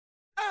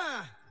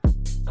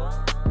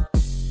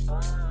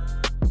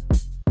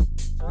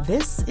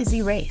This is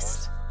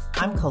Erased.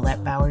 I'm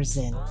Colette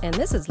Bowers-Zinn. And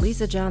this is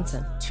Lisa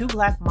Johnson. Two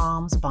Black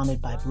moms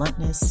bonded by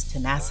bluntness,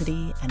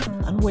 tenacity, and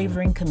an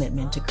unwavering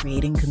commitment to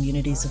creating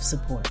communities of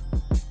support.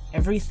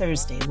 Every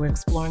Thursday, we're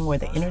exploring where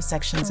the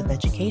intersections of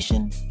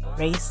education,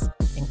 race,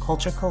 and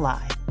culture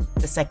collide,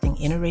 dissecting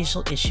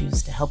interracial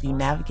issues to help you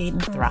navigate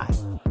and thrive,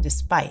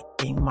 despite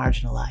being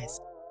marginalized.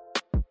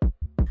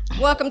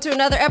 Welcome to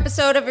another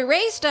episode of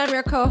Erased. I'm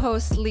your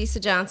co-host, Lisa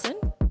Johnson.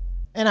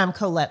 And I'm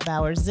Colette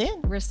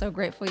Bowers-Zinn. We're so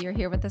grateful you're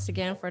here with us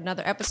again for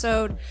another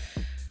episode.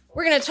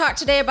 We're going to talk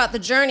today about the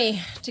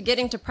journey to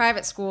getting to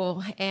private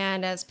school,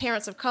 and as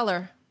parents of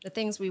color, the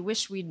things we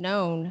wish we'd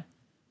known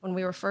when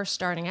we were first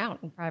starting out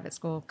in private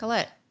school.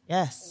 Colette.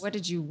 Yes. What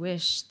did you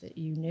wish that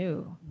you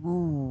knew?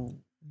 Ooh,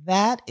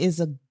 that is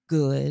a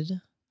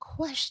good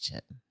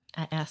question.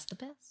 I asked the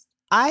best.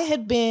 I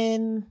had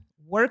been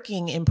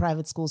working in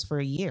private schools for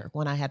a year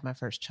when I had my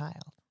first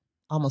child,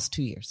 almost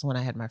 2 years when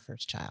I had my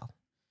first child.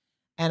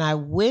 And I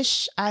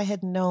wish I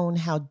had known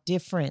how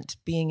different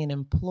being an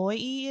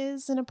employee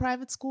is in a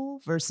private school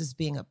versus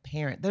being a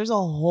parent. There's a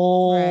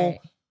whole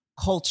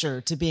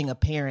culture to being a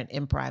parent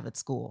in private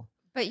school.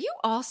 But you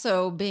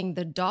also, being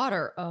the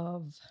daughter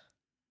of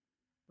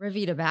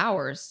Revita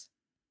Bowers,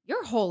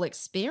 your whole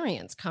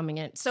experience coming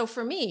in. So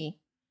for me,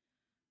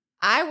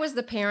 I was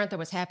the parent that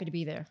was happy to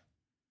be there.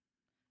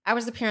 I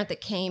was the parent that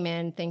came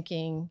in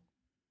thinking,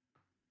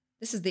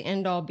 this is the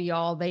end all be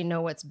all. They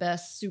know what's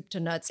best, soup to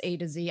nuts, A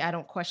to Z. I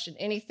don't question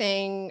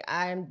anything.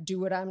 I do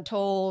what I'm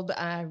told.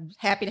 I'm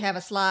happy to have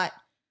a slot.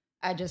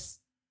 I was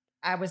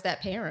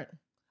that parent.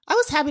 I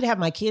was happy to have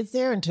my kids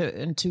there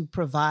and to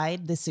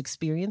provide this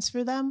experience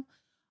for them.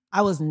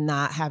 I was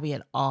not happy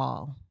at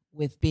all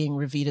with being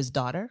Revita's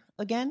daughter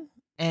again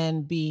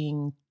and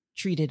being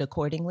treated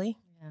accordingly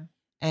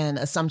and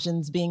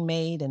assumptions being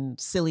made and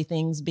silly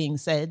things being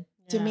said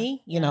to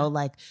me, you know,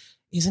 like,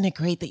 isn't it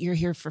great that you're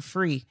here for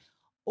free?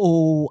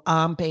 Oh,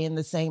 I'm paying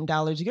the same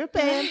dollars you're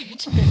paying.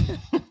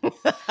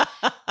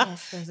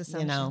 Yes, those assumptions.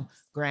 You know,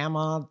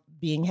 grandma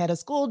being head of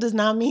school does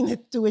not mean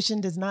that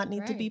tuition does not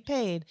need to be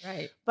paid.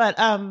 Right. But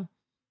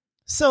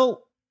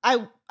so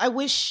I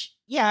wish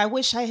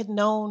I had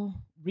known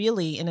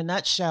really in a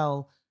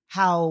nutshell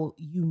how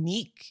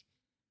unique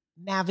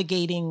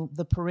navigating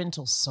the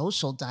parental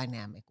social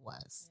dynamic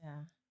was. Yeah.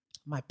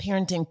 My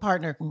parenting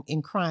partner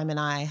in crime and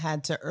I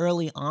had to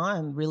early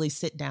on really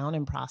sit down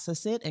and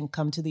process it and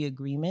come to the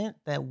agreement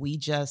that we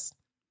just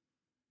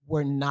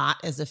were not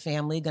as a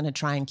family going to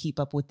try and keep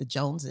up with the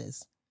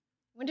Joneses.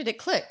 When did it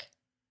click?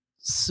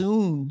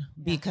 Soon,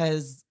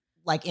 because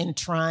like in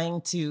trying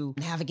to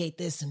navigate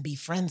this and be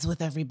friends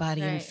with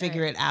everybody and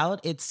figure it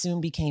out, it soon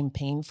became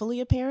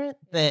painfully apparent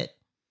that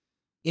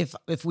if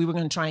we were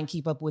going to try and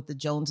keep up with the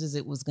Joneses,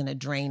 it was going to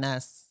drain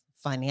us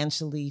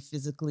financially,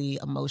 physically,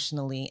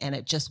 emotionally, and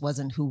it just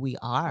wasn't who we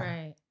are.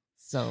 Right.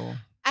 So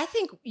I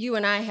think you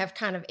and I have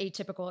kind of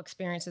atypical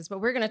experiences,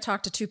 but we're going to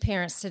talk to two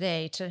parents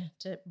today to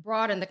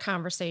broaden the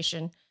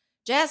conversation.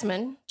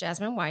 Jasmine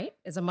White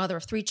is a mother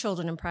of 3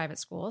 children in private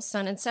school, a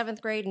son in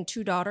 7th grade and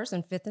 2 daughters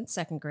in 5th and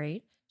 2nd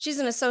grade. She's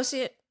an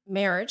associate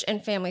marriage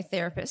and family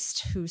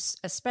therapist who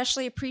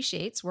especially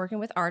appreciates working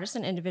with artists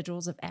and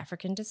individuals of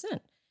African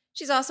descent.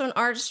 She's also an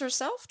artist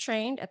herself,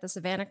 trained at the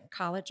Savannah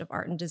College of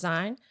Art and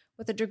Design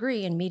with a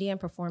degree in media and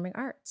performing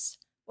arts.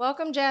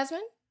 Welcome,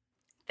 Jasmine.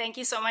 Thank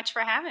you so much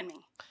for having me.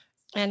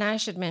 And I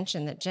should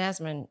mention that,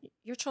 Jasmine,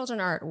 your children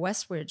are at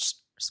Westridge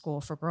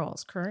School for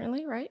Girls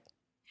currently, right?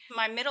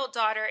 My middle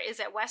daughter is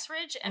at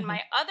Westridge, and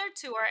my other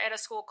 2 are at a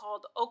school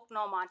called Oak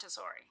Knoll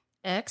Montessori.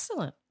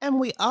 Excellent. And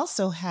we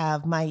also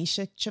have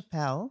Maisha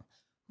Chappelle,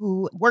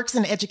 who works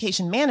in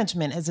education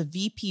management as a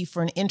VP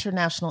for an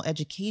international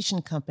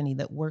education company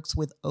that works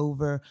with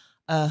over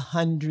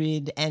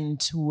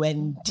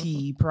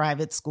 120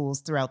 private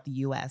schools throughout the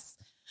U.S.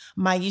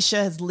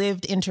 Maisha has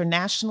lived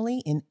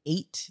internationally in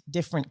 8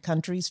 different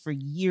countries for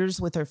years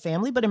with her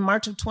family, but in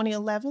March of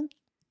 2011,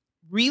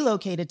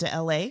 relocated to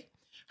L.A.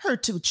 Her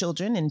 2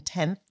 children in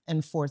 10th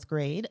and 4th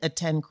grade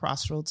attend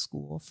Crossroads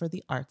School for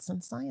the Arts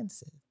and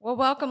Sciences. Well,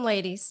 welcome,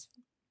 ladies.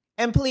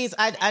 And please,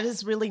 I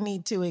just really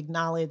need to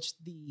acknowledge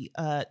the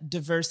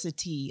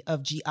diversity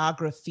of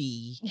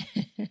geography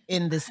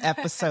in this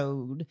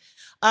episode.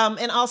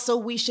 And also,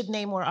 we should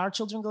name where our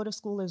children go to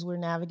school as we're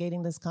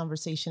navigating this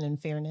conversation in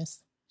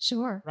fairness.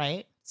 Sure.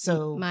 Right?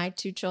 So my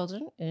 2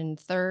 children in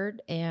 3rd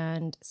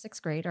and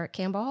 6th grade are at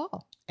Campbell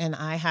Hall. And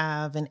I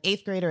have an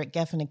 8th grader at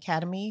Geffen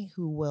Academy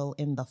who will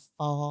in the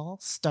fall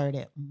start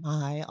at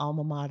my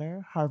alma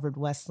mater, Harvard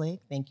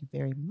Westlake. Thank you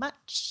very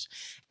much.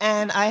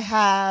 And I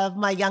have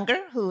my younger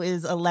who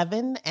is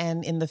 11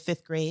 and in the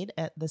 5th grade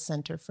at the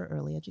Center for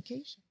Early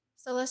Education.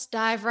 So let's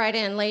dive right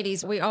in,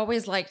 ladies. We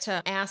always like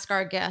to ask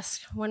our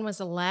guests, when was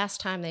the last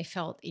time they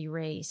felt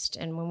erased?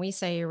 And when we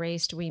say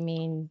erased, we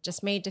mean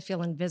just made to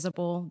feel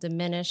invisible,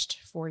 diminished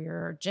for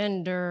your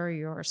gender,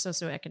 your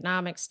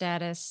socioeconomic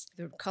status,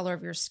 the color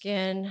of your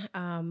skin.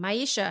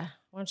 Maisha,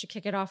 why don't you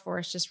kick it off for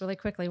us just really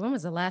quickly? When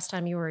was the last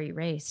time you were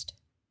erased?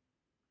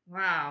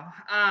 Wow.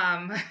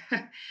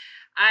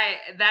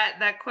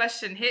 That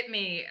question hit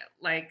me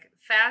like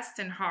fast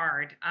and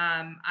hard.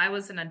 I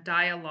was in a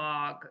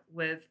dialogue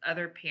with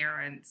other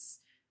parents.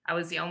 I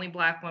was the only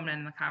Black woman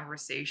in the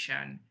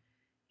conversation.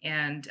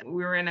 And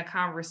we were in a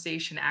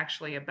conversation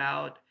actually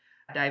about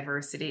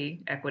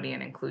diversity, equity,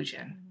 and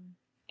inclusion.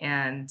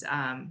 And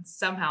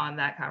somehow in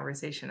that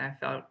conversation, I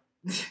felt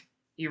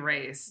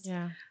erased.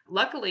 Yeah.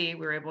 Luckily,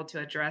 we were able to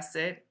address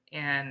it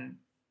and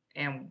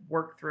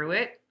work through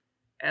it,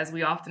 as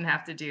we often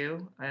have to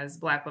do as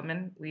Black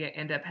women. We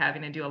end up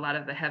having to do a lot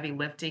of the heavy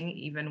lifting,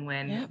 even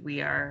when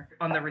we are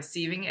on the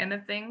receiving end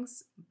of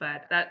things.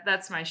 But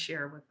that's my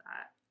share with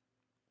that.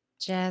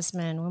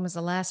 Jasmine, when was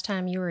the last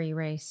time you were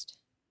erased?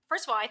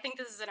 First of all, I think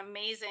this is an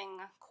amazing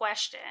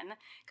question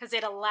because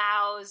it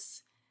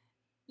allows,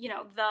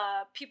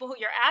 the people who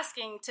you're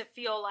asking to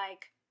feel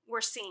like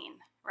we're seen,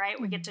 right?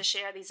 Mm-hmm. We get to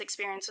share these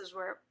experiences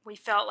where we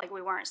felt like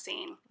we weren't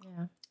seen.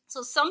 Yeah.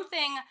 So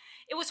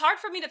it was hard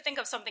for me to think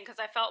of something because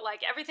I felt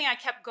like everything I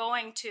kept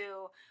going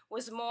to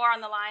was more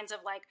on the lines of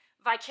like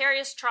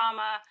vicarious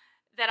trauma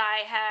that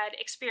I had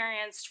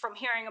experienced from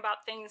hearing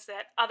about things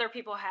that other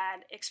people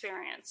had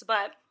experienced.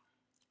 But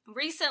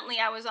recently,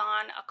 I was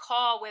on a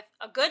call with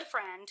a good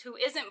friend who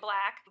isn't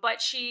Black,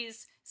 but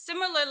she's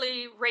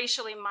similarly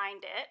racially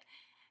minded.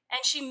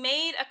 And she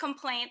made a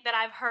complaint that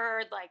I've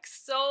heard like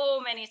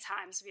so many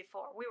times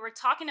before. We were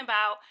talking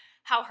about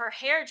how her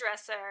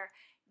hairdresser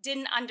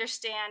didn't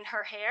understand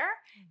her hair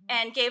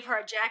and gave her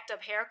a jacked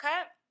up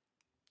haircut.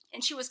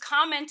 And she was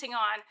commenting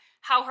on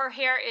how her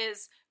hair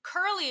is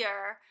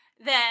curlier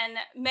than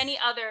many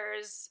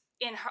others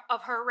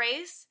of her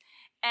race.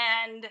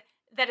 And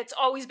that it's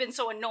always been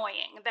so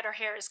annoying that her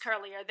hair is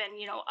curlier than,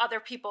 other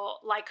people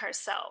like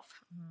herself.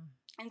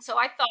 Mm-hmm. And so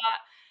I thought,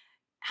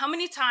 how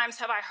many times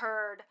have I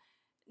heard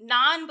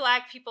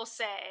non-Black people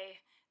say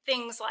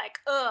things like,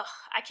 ugh,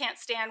 I can't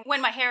stand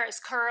when my hair is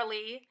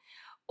curly,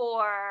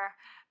 or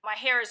my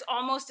hair is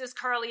almost as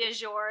curly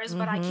as yours,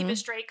 but I keep it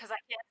straight because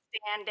I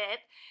can't stand it.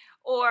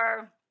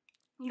 Or,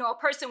 a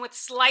person with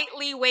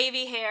slightly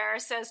wavy hair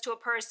says to a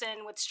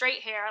person with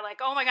straight hair, like,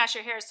 oh my gosh,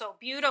 your hair is so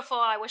beautiful.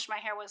 I wish my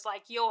hair was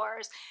like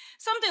yours.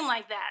 Something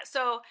like that.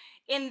 So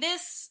in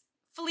this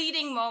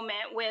fleeting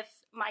moment with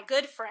my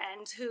good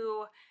friend,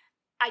 who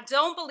I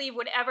don't believe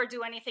would ever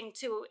do anything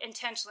to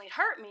intentionally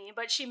hurt me,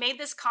 but she made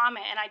this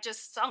comment and I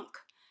just sunk,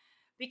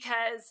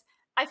 because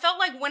I felt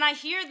like when I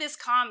hear this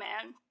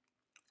comment,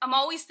 I'm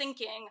always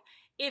thinking,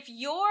 if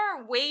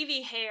your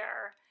wavy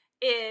hair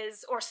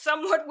or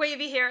somewhat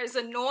wavy hair is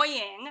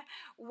annoying,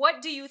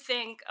 what do you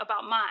think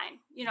about mine?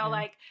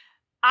 Like,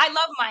 I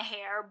love my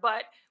hair,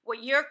 but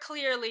what you're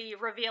clearly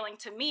revealing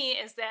to me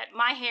is that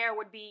my hair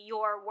would be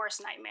your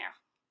worst nightmare.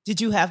 Did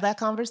you have that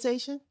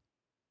conversation?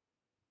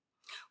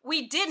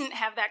 We didn't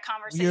have that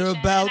conversation. You're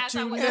about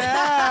to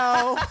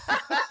now.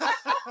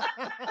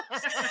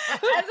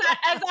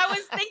 As I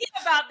was thinking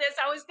about this,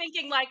 I was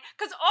thinking like,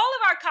 because all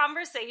of our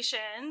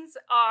conversations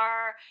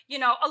are,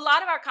 a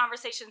lot of our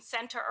conversations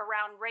center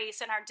around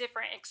race and our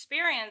different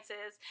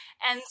experiences.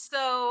 And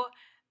so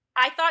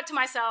I thought to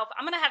myself,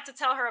 I'm going to have to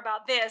tell her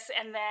about this.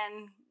 And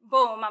then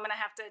boom, I'm going to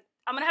have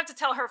to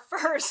tell her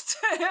first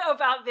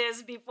about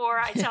this before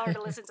I tell her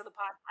to listen to the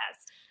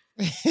podcast.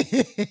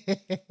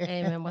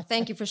 Amen. Well,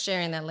 thank you for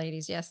sharing that,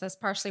 ladies. Yes, that's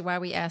partially why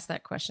we asked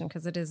that question,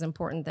 because it is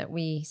important that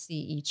we see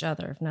each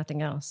other, if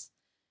nothing else.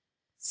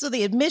 So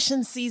the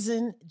admission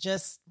season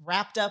just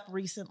wrapped up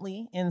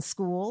recently in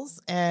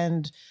schools,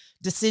 and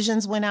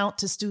decisions went out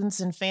to students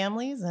and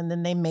families, and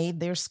then they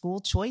made their school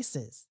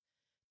choices.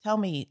 Tell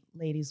me,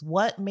 ladies,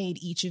 what made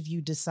each of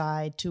you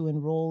decide to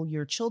enroll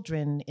your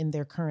children in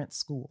their current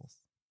schools?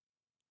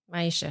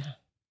 Maisha.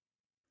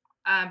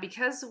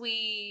 Because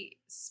we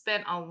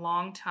spent a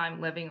long time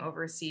living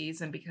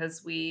overseas, and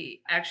because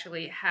we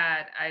actually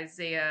had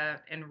Isaiah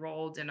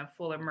enrolled in a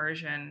full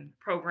immersion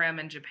program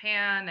in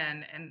Japan,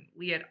 and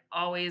we had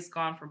always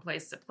gone from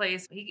place to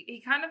place,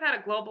 he kind of had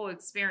a global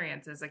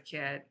experience as a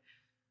kid.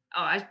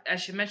 Oh, I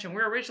should mention,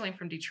 we're originally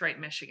from Detroit,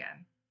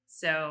 Michigan.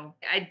 So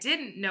I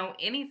didn't know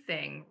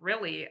anything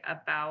really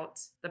about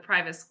the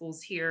private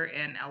schools here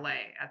in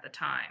LA at the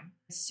time.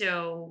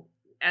 So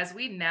as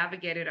we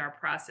navigated our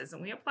process,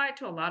 and we applied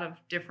to a lot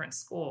of different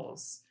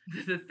schools,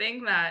 the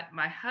thing that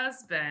my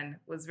husband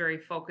was very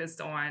focused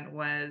on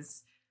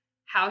was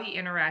how he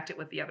interacted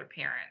with the other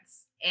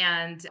parents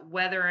and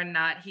whether or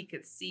not he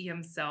could see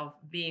himself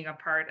being a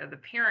part of the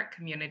parent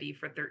community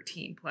for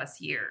 13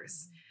 plus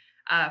years.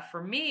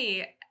 For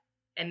me,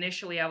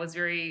 initially, I was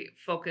very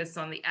focused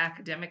on the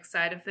academic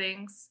side of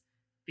things.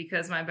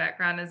 Because my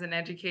background is in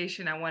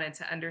education, I wanted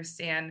to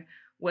understand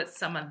what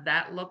some of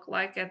that looked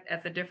like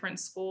at the different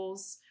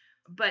schools.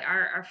 But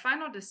our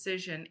final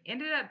decision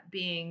ended up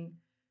being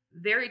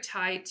very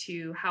tied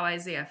to how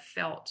Isaiah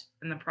felt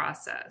in the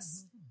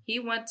process. Mm-hmm. He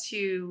went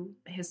to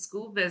his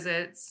school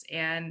visits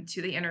and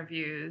to the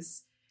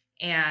interviews.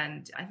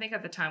 And I think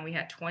at the time we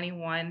had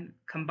 21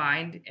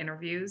 combined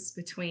interviews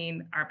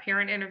between our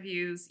parent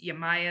interviews,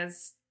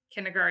 Yamaya's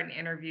kindergarten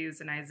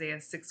interviews, and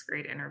Isaiah's 6th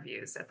grade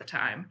interviews at the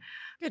time.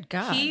 Good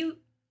God. He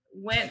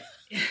went,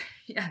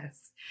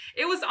 yes.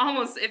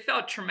 It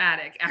felt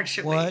traumatic,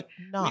 actually. What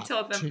We not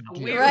told them to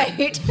do. we were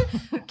Right.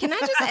 Can I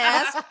just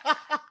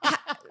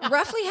ask,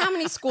 roughly how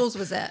many schools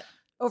was that?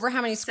 Over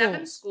how many schools?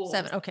 7 schools.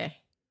 7. Okay.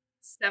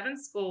 7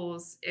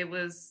 schools. It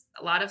was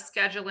a lot of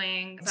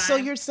scheduling. So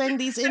you're saying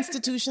these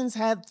institutions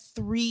had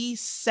 3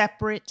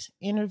 separate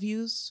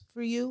interviews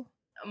for you?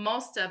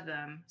 Most of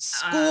them.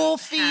 School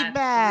had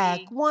feedback.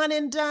 3. One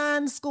and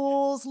done,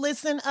 schools.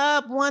 Listen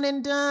up. One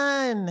and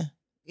done.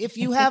 If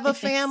you have a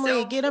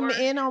family, So get them for-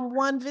 in on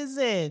one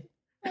visit.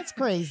 That's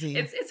crazy.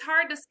 It's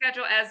hard to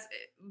schedule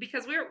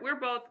because we're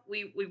both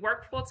we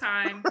work full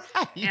time,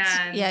 Right.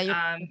 and Yeah,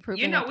 you're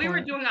proving a we were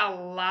point. doing a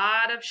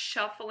lot of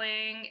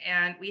shuffling,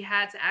 and we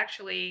had to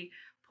actually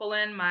pull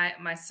in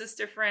my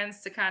sister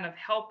friends to kind of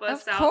help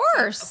us Of out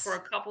course. for a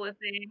couple of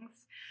things,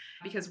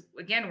 because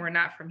again, we're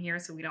not from here,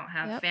 so we don't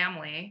have Yep.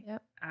 family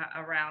Yep.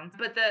 around.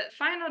 But the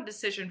final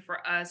decision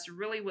for us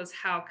really was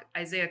how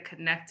Isaiah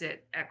connected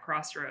at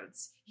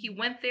Crossroads. He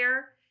went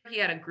there. He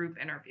had a group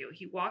interview.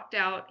 He walked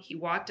out. He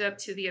walked up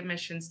to the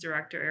admissions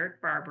director, Eric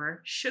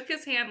Barber, shook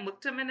his hand,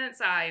 looked him in his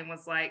eye, and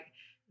was like,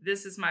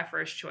 "This is my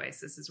first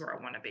choice. This is where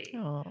I want to be."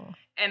 Oh.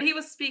 And he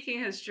was speaking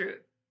his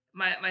truth.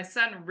 My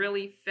son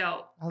really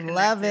felt I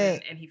love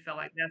it. and he felt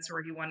like that's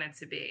where he wanted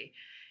to be.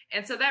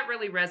 And so that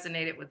really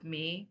resonated with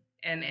me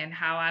and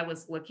how I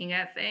was looking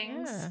at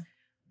things. Yeah.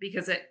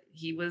 Because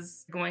he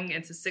was going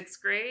into 6th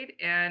grade,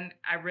 and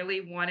I really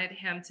wanted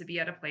him to be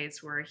at a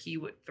place where he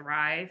would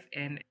thrive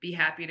and be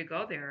happy to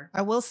go there.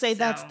 I will say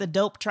that's So- the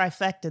dope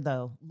trifecta,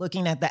 though.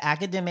 Looking at the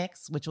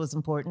academics, which was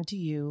important to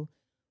you,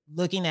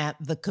 looking at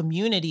the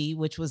community,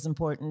 which was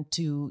important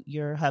to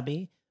your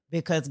hubby,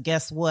 because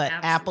guess what?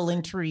 Apple and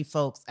Absolutely. tree,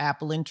 folks,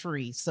 apple and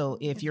tree. So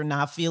if you're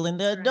not feeling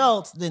the Right.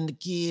 adults, then the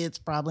kids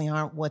probably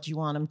aren't what you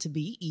want them to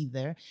be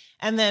either.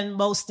 And then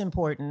most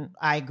important,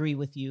 I agree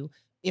with you,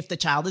 if the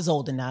child is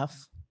old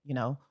enough,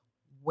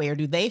 where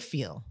do they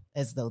feel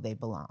as though they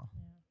belong?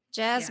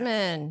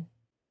 Jasmine,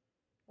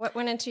 what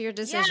went into your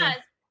decision?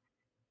 Yeah.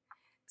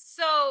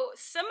 So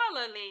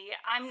similarly,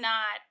 I'm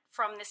not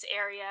from this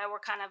area. We're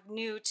kind of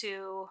new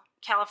to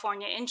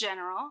California in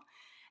general.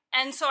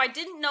 And so I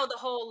didn't know the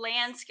whole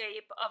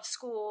landscape of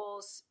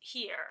schools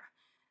here.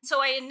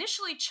 So I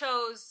initially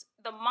chose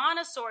the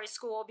Montessori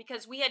school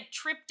because we had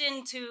tripped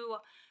into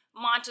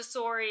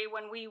Montessori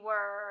when we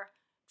were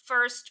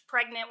first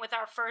pregnant with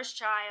our first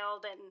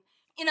child and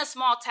in a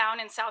small town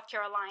in South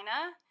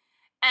Carolina.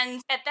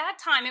 And at that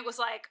time, it was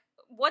like,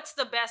 what's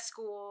the best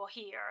school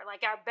here?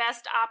 Like, our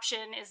best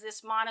option is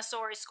this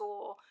Montessori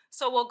school,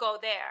 so we'll go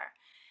there.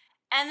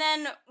 And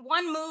then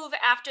one move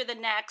after the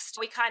next,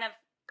 we kind of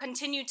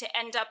continued to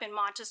end up in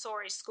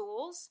Montessori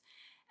schools.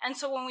 And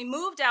so when we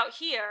moved out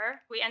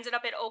here, we ended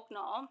up at Oak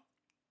Knoll.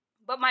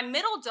 But my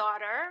middle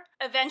daughter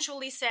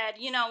eventually said,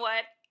 you know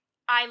what,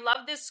 I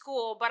love this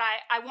school, but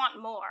I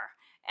want more.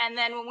 And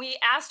then when we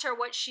asked her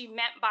what she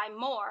meant by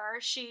more,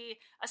 she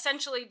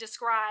essentially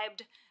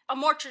described a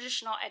more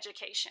traditional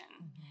education.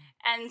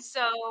 Mm-hmm. And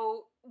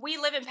so we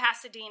live in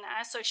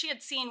Pasadena. So she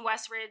had seen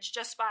Westridge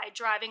just by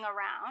driving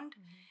around.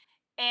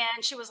 Mm-hmm.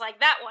 And she was like,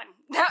 that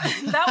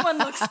one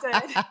looks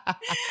good.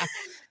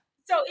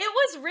 So it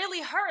was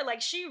really her.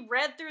 Like, she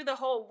read through the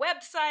whole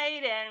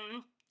website,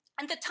 and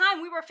at the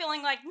time we were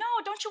feeling like, no,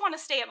 don't you want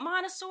to stay at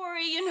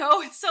Montessori?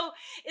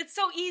 It's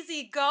so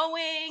easy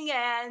going.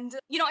 And,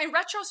 in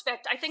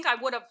retrospect, I think I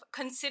would have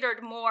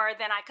considered more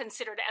than I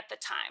considered at the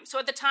time. So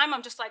at the time,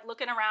 I'm just like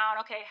looking around,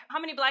 okay, how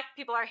many Black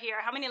people are here?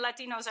 How many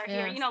Latinos are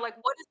here? Like,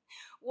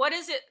 what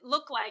does it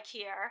look like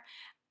here?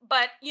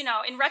 But,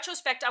 in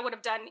retrospect, I would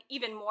have done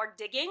even more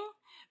digging,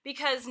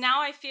 because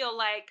now I feel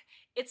like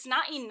it's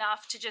not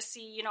enough to just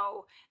see,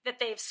 that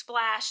they've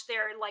splashed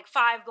their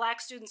 5 Black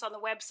students on the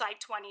website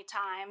 20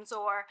 times,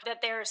 or that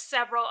there's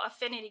several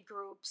affinity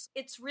groups.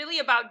 It's really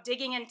about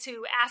digging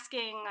into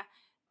asking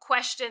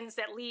questions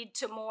that lead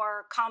to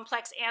more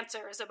complex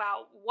answers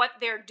about what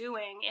they're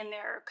doing in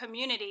their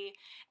community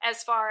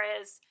as far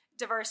as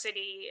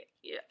diversity,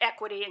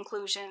 equity,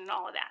 inclusion, and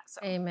all of that.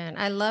 So. Amen.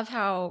 I love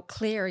how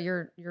clear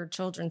your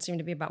children seem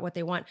to be about what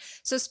they want.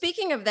 So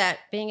speaking of that,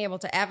 being able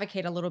to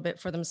advocate a little bit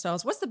for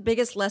themselves, what's the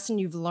biggest lesson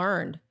you've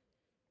learned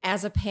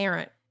as a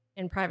parent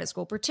in private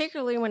school,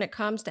 particularly when it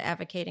comes to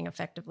advocating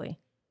effectively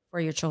for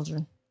your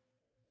children?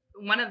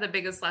 One of the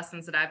biggest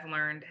lessons that I've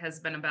learned has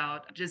been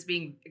about just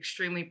being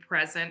extremely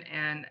present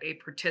and a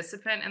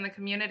participant in the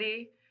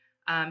community,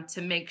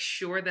 to make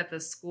sure that the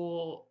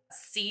school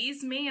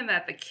sees me and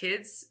that the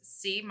kids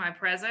see my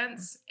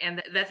presence,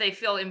 and that they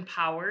feel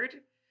empowered,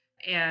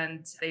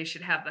 and they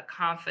should have the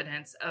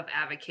confidence of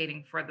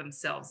advocating for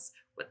themselves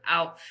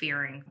without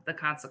fearing the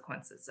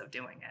consequences of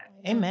doing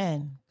it.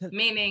 Amen.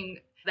 Meaning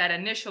that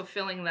initial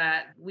feeling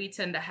that we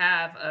tend to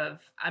have of,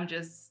 I'm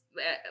just,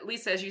 at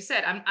least as you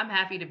said, I'm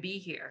happy to be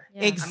here.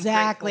 Yeah.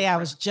 Exactly. I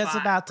was just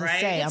about to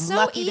say, It's I'm so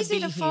lucky easy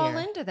to to be fall here.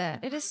 into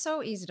that. It is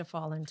so easy to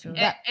fall into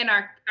it. And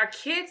our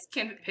kids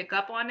can pick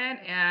up on it,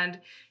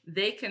 and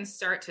they can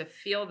start to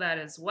feel that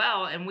as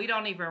well. And we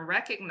don't even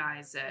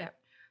recognize it. Yep.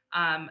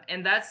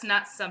 And that's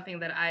not something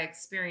that I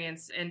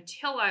experienced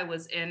until I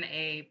was in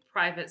a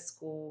private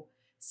school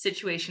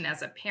situation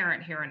as a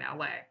parent here in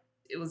LA.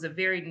 It was a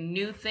very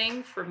new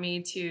thing for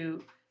me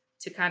to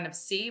kind of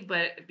see,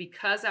 but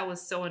because I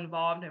was so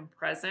involved and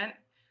present,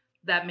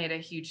 that made a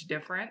huge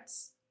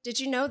difference. Did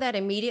you know that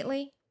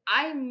immediately?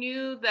 I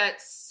knew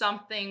that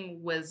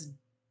something was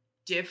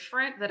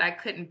different that I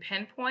couldn't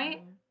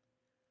pinpoint. Mm-hmm.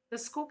 The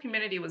school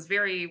community was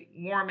very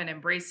warm and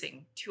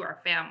embracing to our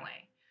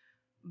family,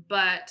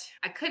 but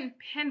I couldn't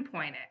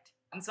pinpoint it.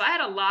 And so I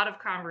had a lot of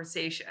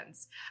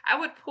conversations. I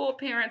would pull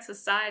parents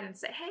aside and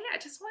say, hey, I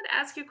just want to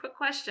ask you a quick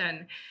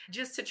question,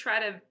 just to try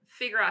to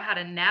figure out how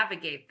to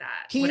navigate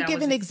that. Can you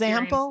give an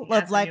example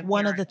of like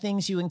one of the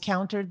things you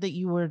encountered that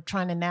you were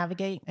trying to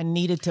navigate and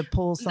needed to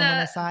pull someone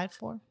aside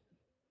for?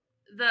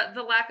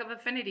 The lack of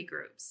affinity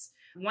groups.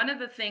 One of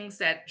the things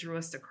that drew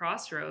us to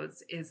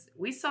Crossroads is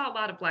we saw a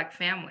lot of Black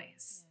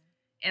families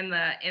in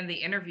the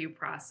interview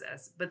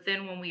process. But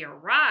then when we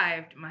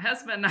arrived, my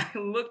husband and I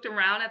looked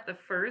around at the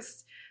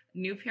first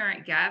new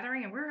parent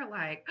gathering and we were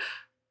like,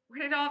 where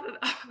did all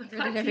the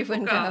Black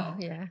people go?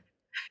 Yeah.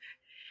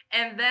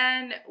 And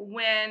then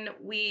when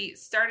we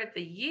started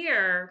the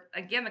year,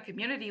 again, the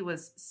community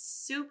was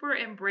super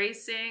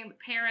embracing. The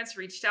parents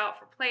reached out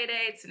for play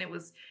dates and it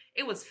was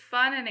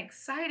fun and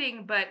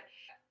exciting, but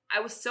I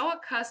was so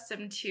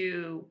accustomed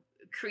to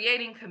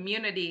creating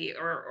community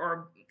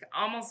or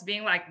almost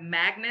being like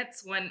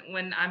magnets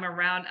when I'm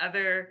around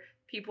other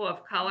people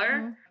of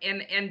color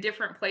in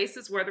different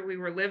places, whether we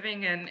were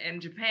living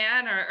in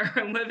Japan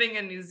or living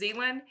in New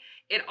Zealand.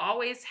 It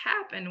always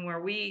happened where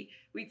we'd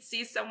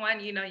see someone,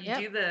 you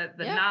do the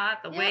nod,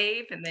 the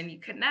wave, and then you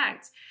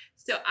connect.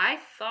 So I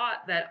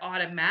thought that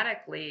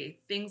automatically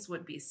things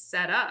would be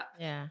set up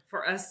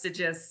for us to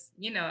just,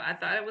 I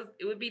thought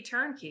it would be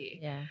turnkey.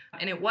 Yeah.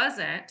 And it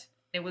wasn't.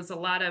 It was a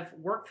lot of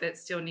work that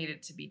still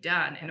needed to be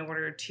done in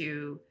order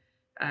to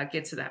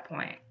get to that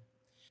point.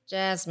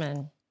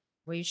 Jasmine,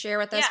 will you share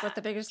with us what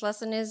the biggest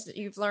lesson is that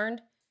you've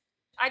learned?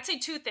 I'd say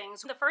two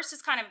things. The first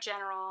is kind of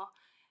general,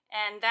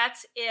 and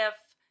that's if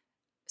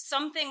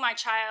something my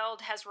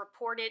child has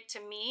reported to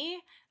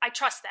me, I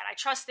trust that. I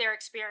trust their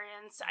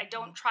experience. I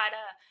don't try to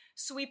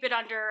sweep it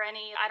under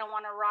I don't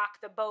want to rock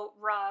the boat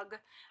rug.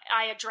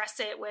 I address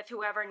it with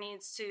whoever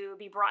needs to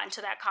be brought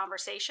into that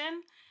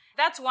conversation.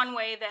 That's one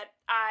way that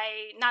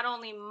I not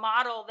only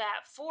model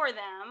that for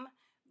them,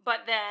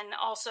 but then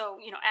also,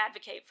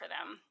 advocate for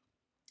them.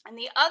 And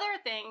the other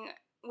thing,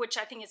 which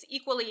I think is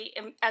equally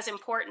as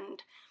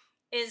important,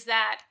 is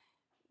that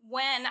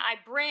when I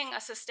bring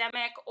a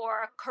systemic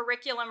or a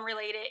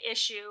curriculum-related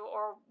issue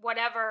or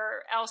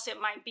whatever else it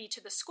might be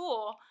to the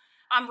school,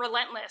 I'm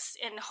relentless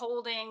in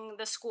holding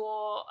the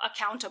school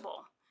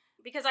accountable.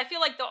 Because I feel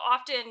like they'll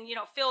often,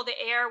 fill the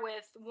air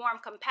with warm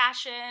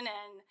compassion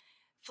and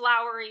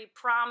flowery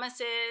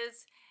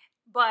promises,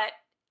 but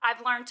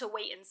I've learned to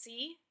wait and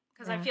see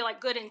because I feel like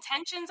good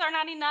intentions are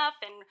not enough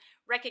and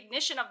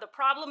recognition of the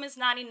problem is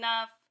not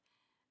enough.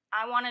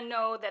 I want to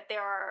know that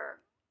there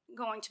are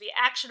going to be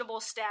actionable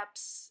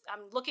steps.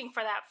 I'm looking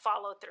for that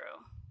follow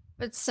through.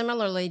 But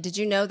similarly, did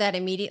you know that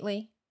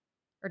immediately?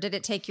 Or did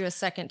it take you a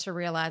second to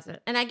realize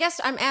it? And I guess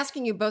I'm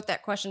asking you both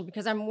that question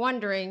because I'm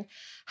wondering,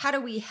 how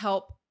do we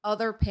help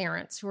other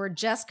parents who are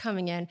just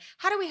coming in?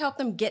 How do we help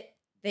them get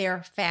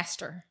there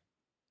faster?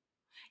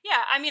 Yeah,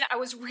 I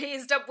was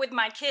raised up with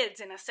my kids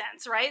in a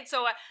sense, right?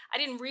 So I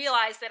didn't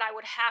realize that I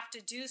would have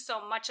to do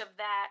so much of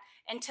that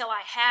until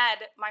I had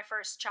my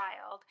first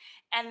child.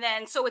 And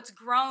then, so it's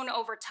grown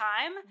over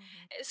time.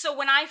 Mm-hmm. So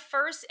when I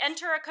first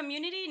enter a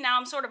community, now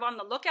I'm sort of on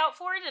the lookout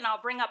for it, and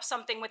I'll bring up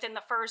something within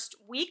the first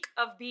week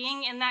of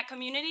being in that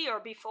community or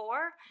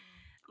before.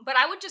 But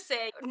I would just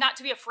say not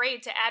to be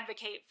afraid to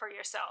advocate for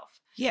yourself.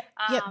 Yeah,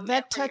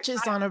 that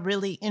touches on a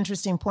really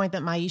interesting point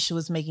that Maisha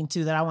was making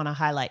too that I want to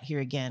highlight here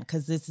again,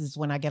 because this is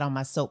when I get on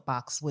my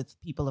soapbox with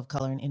people of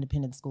color in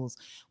independent schools.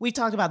 We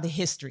talked about the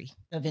history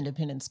of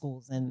independent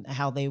schools and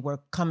how they were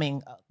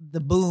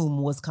the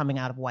boom was coming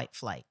out of white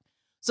flight.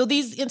 So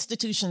these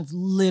institutions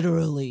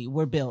literally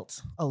were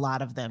built, a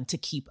lot of them, to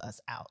keep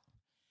us out.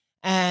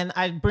 And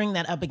I bring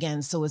that up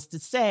again so as to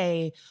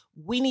say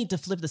we need to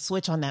flip the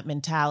switch on that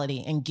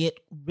mentality and get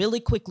really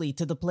quickly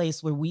to the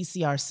place where we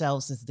see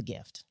ourselves as the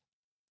gift.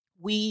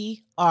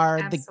 We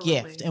are the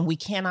gift, and we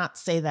cannot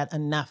say that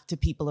enough to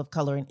people of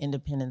color in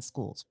independent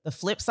schools. The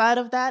flip side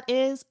of that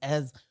is,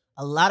 as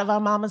a lot of our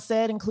mamas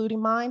said, including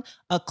mine,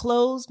 a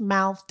closed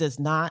mouth does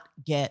not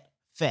get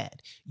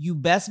fed. You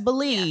best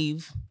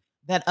believe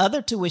that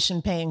other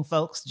tuition paying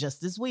folks,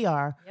 just as we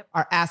are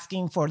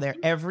asking for their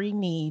every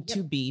need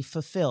to be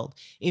fulfilled.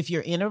 If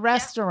you're in a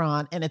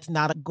restaurant and it's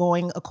not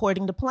going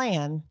according to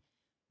plan,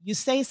 you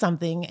say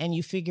something and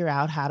you figure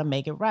out how to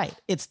make it right.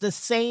 It's the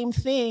same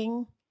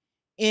thing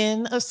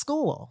in a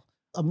school.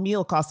 A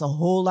meal costs a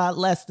whole lot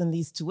less than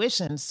these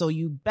tuitions. So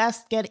you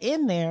best get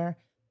in there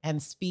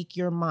and speak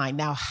your mind.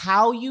 Now,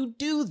 how you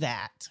do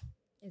that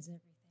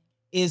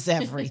is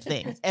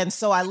everything. And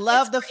so I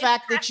love the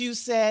fact that you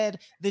said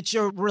that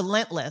you're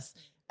relentless.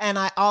 And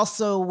I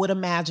also would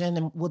imagine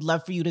and would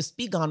love for you to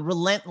speak on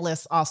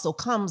relentless also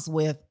comes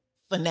with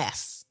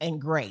finesse and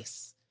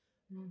grace.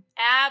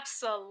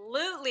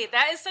 Absolutely.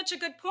 That is such a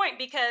good point,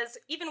 because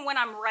even when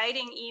I'm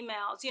writing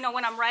emails,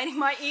 when I'm writing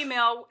my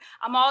email,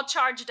 I'm all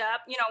charged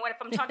up. If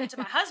I'm talking to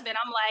my husband,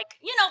 I'm like,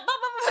 blah,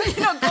 blah,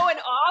 blah, going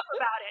off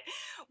about it.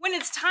 When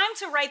it's time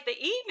to write the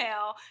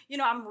email,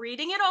 I'm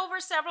reading it over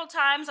several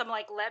times. I'm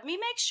like, let me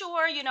make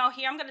sure,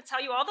 here I'm going to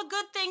tell you all the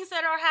good things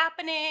that are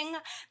happening,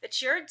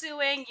 that you're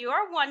doing. You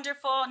are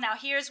wonderful. Now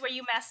here's where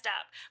you messed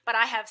up. But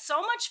I have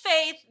so much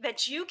faith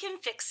that you can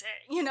fix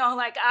it.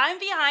 Like, I'm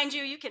behind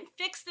you. You can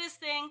fix this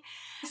thing.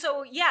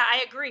 So, yeah,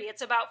 I agree.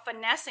 It's about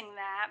finessing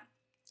that.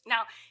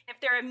 Now, if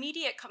their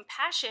immediate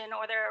compassion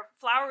or their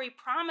flowery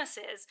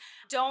promises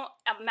don't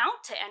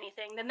amount to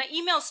anything, then the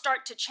emails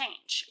start to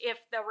change if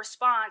the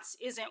response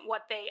isn't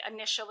what they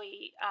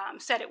initially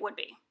said it would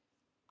be.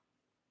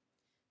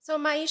 So,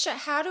 Maisha,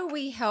 how do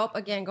we help,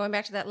 again, going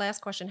back to that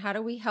last question, how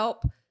do we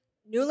help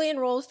newly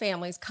enrolled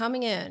families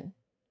coming in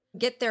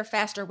get there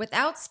faster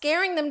without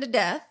scaring them to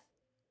death,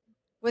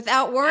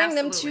 without worrying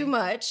them too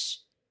much,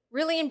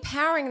 really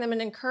empowering them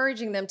and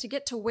encouraging them to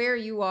get to where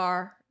you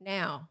are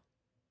now?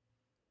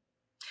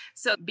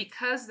 So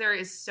because there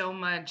is so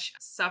much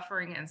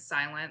suffering and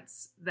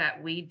silence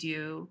that we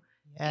do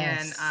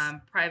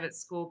in private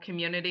school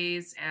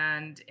communities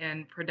and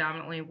in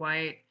predominantly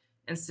white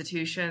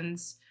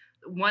institutions,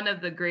 one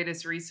of the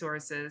greatest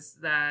resources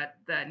that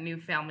new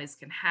families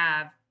can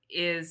have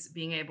is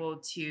being able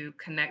to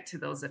connect to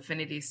those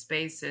affinity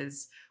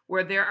spaces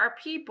where there are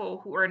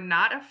people who are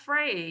not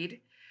afraid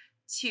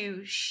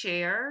to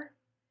share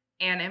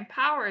and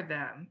empower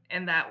them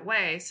in that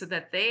way, so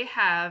that they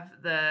have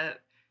the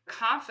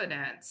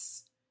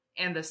confidence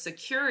and the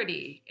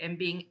security in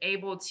being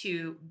able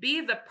to be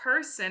the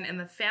person in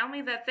the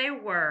family that they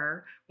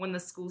were when the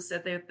school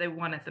said they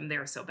wanted them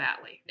there so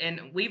badly.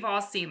 And we've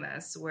all seen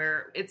this,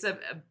 where it's a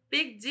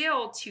big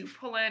deal to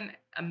pull in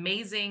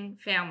amazing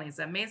families,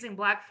 amazing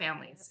Black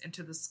families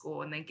into the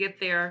school. And they get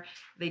there,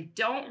 they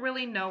don't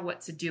really know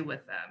what to do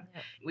with them.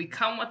 Yep. We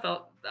come with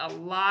a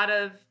lot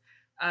of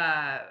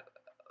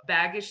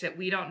baggage that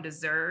we don't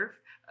deserve,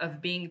 of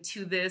being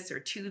to this or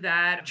to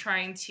that,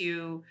 trying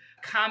to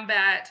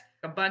combat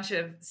a bunch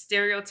of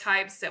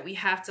stereotypes that we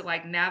have to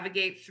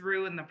navigate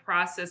through in the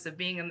process of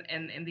being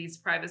in these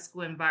private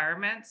school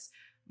environments.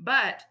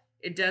 But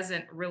it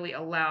doesn't really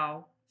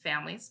allow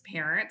families,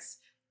 parents,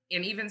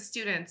 and even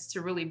students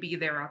to really be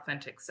their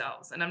authentic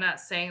selves. And I'm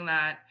not saying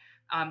that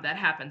that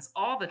happens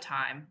all the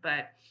time,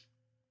 but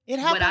it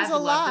happens a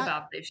lot. Loved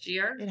about this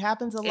year, it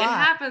happens a lot. It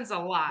happens a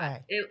lot.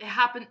 Right. It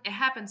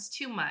happens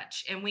too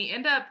much, and we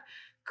end up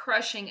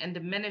crushing and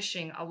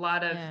diminishing a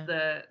lot of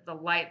the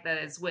light that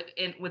is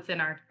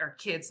within our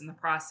kids in the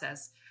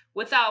process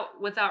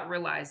without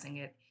realizing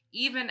it.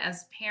 Even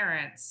as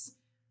parents,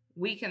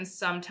 we can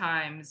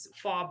sometimes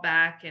fall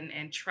back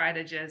and try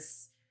to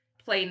just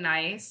play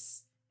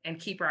nice and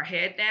keep our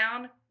head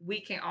down. We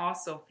can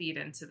also feed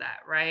into that,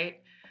 right?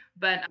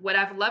 But what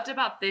I've loved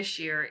about this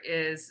year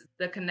is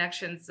the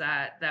connections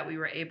that we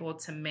were able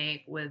to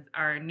make with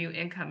our new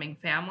incoming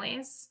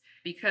families.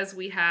 Because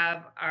we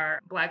have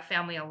our Black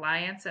Family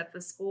Alliance at the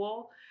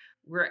school,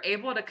 we're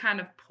able to kind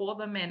of pull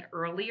them in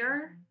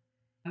earlier,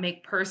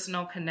 make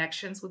personal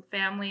connections with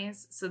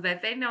families so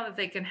that they know that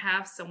they can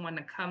have someone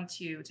to come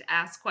to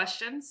ask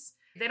questions.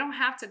 They don't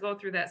have to go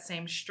through that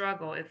same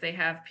struggle if they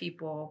have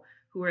people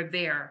who are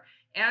there.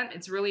 And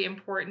it's really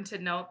important to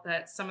note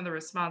that some of the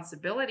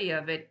responsibility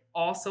of it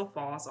also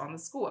falls on the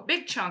school, a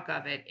big chunk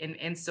of it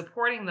in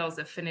supporting those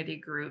affinity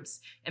groups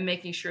and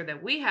making sure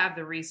that we have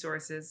the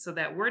resources so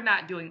that we're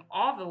not doing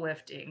all the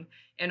lifting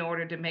in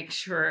order to make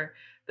sure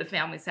the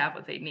families have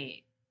what they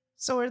need.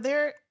 So are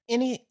there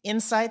any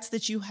insights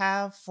that you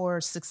have for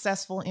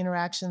successful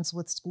interactions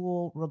with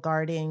school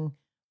regarding,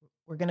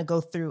 we're going to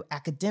go through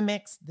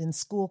academics, then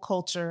school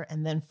culture,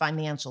 and then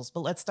financials.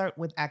 But let's start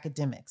with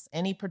academics.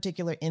 Any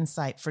particular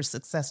insight for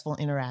successful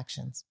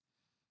interactions?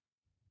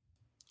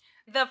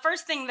 The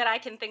first thing that I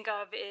can think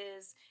of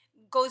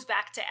goes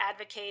back to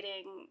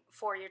advocating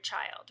for your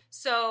child.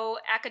 So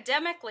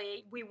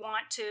academically, we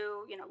want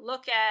to,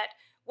 look at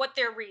what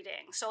they're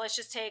reading. So let's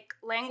just take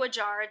language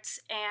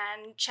arts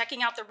and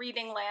checking out the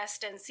reading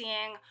list and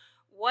seeing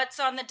what's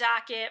on the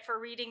docket for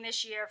reading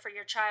this year for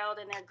your child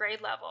in their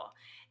grade level.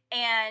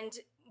 And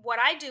what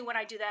I do when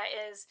I do that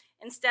is,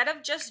 instead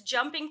of just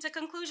jumping to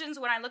conclusions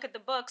when I look at the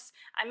books,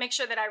 I make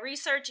sure that I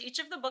research each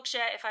of the books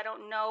yet if I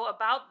don't know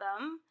about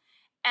them.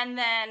 And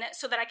then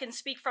so that I can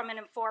speak from an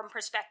informed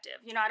perspective.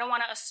 I don't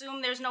want to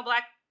assume there's no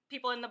Black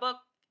people in the book,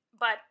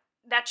 but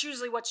that's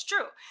usually what's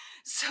true.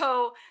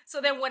 So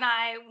then when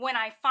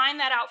I find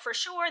that out for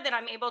sure, then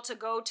I'm able to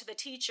go to the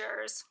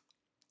teachers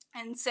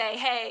and say,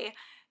 hey,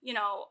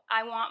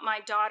 I want my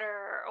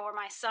daughter or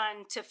my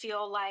son to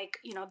feel like,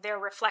 they're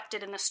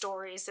reflected in the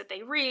stories that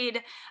they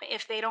read.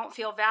 If they don't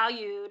feel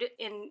valued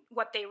in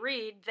what they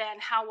read, then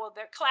how will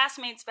their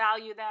classmates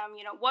value them?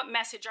 What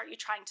message are you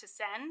trying to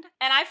send?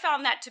 And I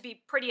found that to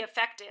be pretty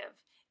effective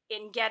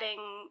in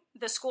getting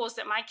the schools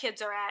that my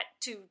kids are at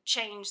to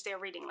change their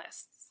reading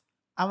lists.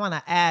 I want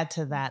to add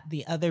to that.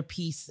 The other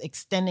piece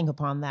extending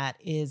upon that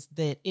is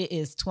that it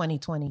is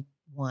 2020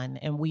 one.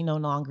 And we no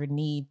longer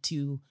need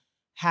to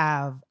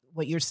have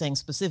what you're saying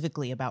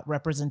specifically about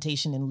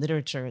representation in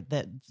literature,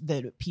 that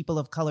people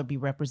of color be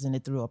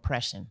represented through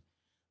oppression.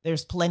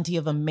 There's plenty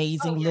of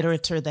amazing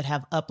literature that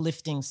have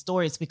uplifting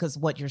stories, because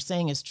what you're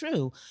saying is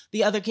true.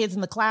 The other kids in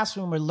the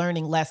classroom are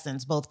learning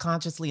lessons, both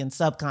consciously and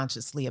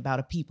subconsciously, about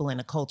a people and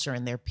a culture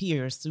and their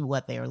peers through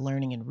what they are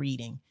learning and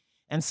reading.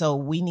 And so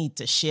we need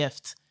to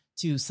shift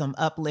to some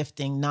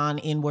uplifting,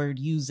 non-inward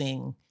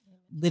using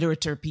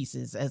literature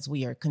pieces as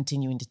we are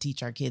continuing to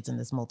teach our kids in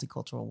this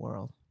multicultural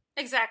world.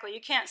 Exactly. You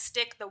can't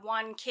stick the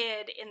one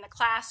kid in the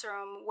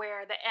classroom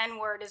where the N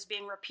word is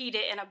being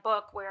repeated in a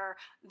book where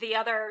the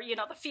other,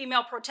 the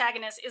female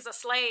protagonist is a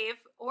slave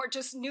or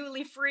just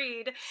newly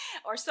freed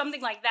or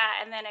something like that,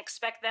 and then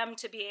expect them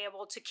to be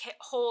able to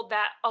hold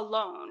that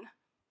alone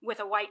with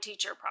a white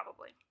teacher,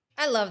 probably.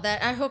 I love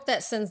that. I hope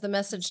that sends the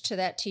message to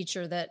that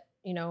teacher that,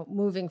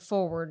 moving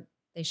forward,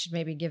 they should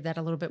maybe give that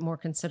a little bit more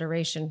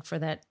consideration for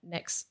that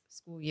next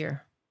school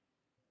year.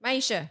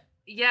 Maisha.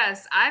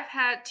 Yes, I've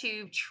had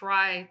to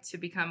try to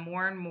become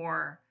more and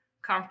more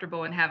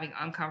comfortable in having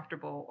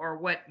uncomfortable, or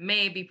what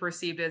may be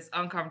perceived as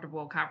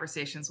uncomfortable,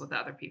 conversations with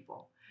other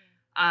people,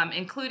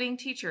 including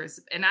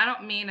teachers. And I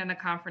don't mean in a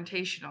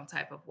confrontational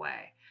type of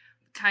way.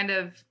 Kind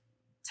of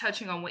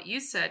touching on what you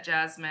said,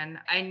 Jasmine,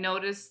 I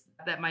noticed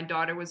that my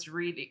daughter was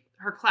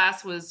her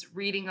class was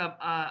reading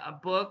a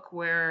book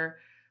where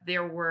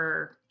there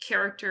were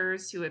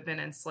characters who had been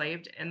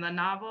enslaved in the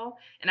novel.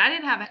 And I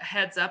didn't have a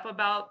heads up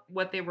about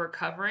what they were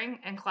covering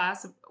in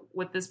class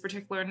with this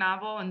particular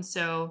novel. And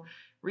so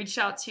reached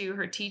out to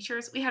her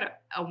teachers. We had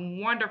a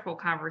wonderful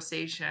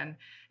conversation.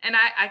 And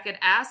I could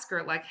ask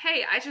her, like,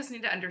 hey, I just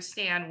need to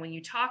understand, when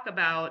you talk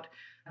about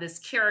this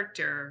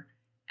character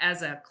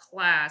as a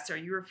class, are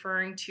you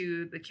referring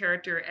to the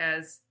character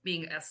as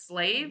being a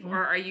slave,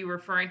 or are you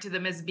referring to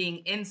them as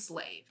being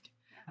enslaved?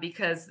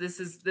 Because this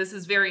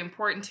is very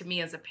important to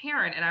me as a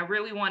parent, and I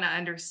really want to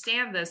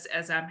understand this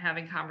as I'm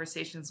having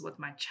conversations with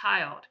my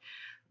child.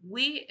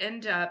 We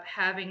end up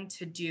having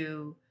to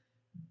do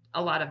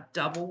a lot of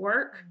double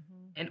work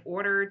in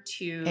order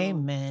to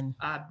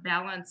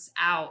balance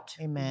out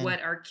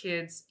what our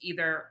kids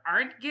either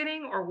aren't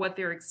getting or what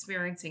they're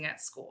experiencing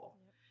at school.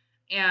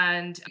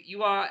 And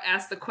you all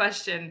asked the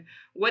question,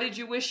 what did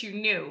you wish you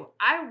knew?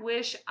 I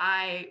wish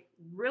I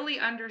really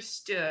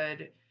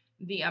understood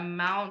the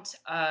amount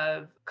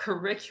of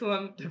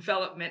curriculum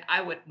development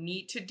I would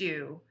need to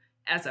do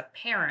as a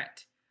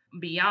parent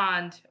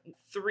beyond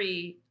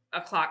 3:00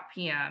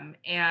 p.m.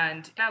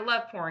 And I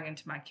love pouring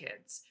into my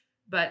kids,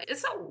 but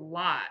it's a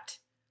lot.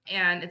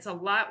 And it's a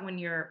lot when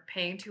you're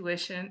paying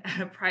tuition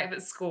at a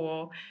private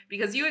school,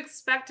 because you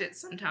expect it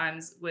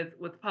sometimes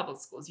with public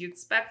schools. You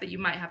expect that you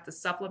might have to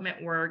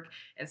supplement work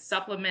and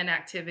supplement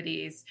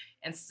activities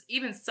and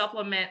even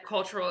supplement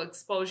cultural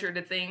exposure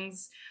to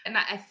things. And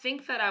I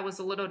think that I was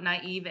a little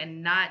naive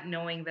in not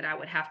knowing that I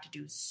would have to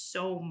do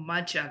so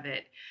much of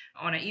it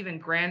on an even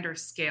grander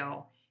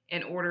scale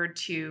in order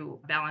to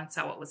balance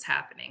out what was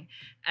happening.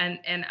 And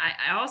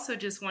I also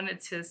just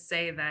wanted to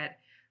say that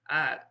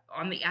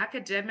on the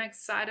academic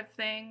side of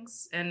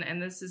things,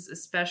 and this is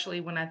especially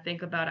when I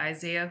think about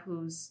Isaiah,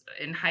 who's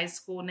in high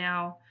school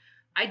now,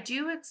 I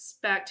do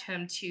expect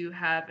him to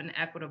have an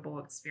equitable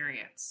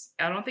experience.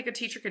 I don't think a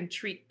teacher can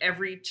treat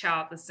every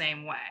child the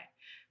same way.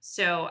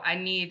 So I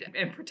need,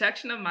 in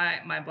protection of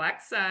my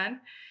Black son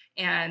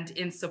and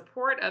in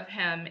support of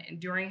him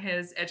during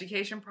his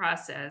education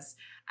process,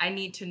 I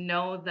need to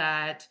know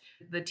that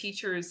the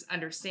teachers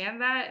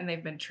understand that and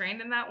they've been trained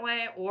in that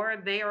way,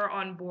 or they are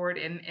on board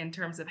in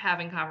terms of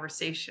having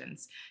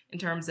conversations in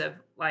terms of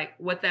like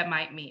what that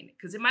might mean.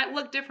 Because it might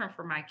look different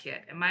for my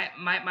kid. And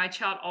my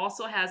child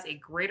also has a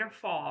greater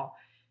fall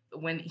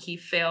when he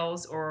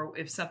fails or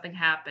if something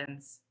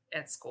happens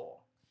at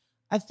school.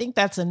 I think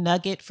that's a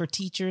nugget for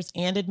teachers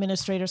and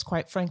administrators,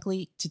 quite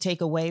frankly, to take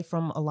away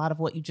from a lot of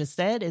what you just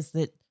said, is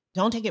that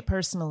don't take it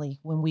personally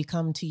when we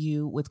come to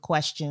you with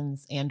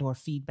questions and or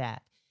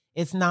feedback.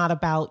 It's not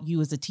about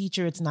you as a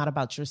teacher. It's not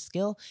about your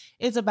skill.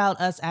 It's about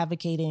us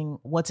advocating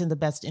what's in the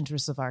best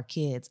interest of our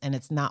kids. And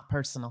it's not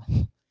personal.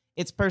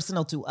 It's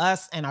personal to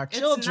us and our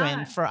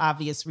children for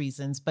obvious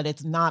reasons, but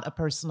it's not a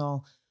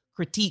personal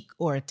critique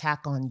or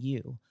attack on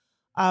you.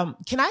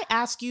 Can I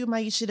ask you,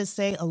 Maisha, to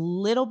say a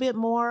little bit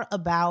more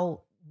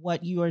about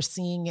what you are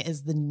seeing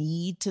as the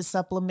need to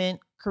supplement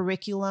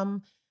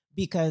curriculum?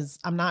 Because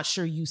I'm not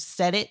sure you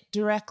said it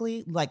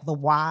directly, like the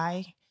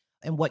why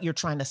and what you're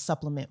trying to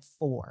supplement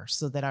for,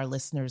 so that our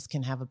listeners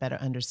can have a better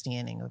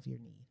understanding of your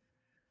need.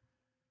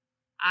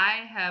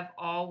 I have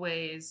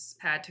always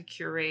had to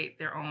curate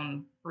their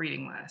own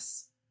reading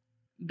lists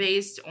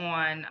based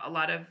on a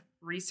lot of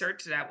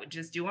research that I would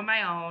just do on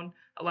my own,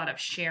 a lot of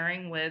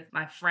sharing with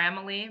my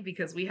family,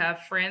 because we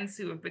have friends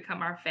who have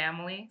become our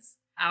families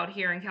out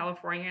here in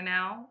California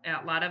now. And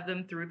a lot of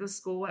them through the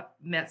school. I've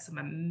met some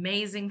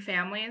amazing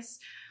families.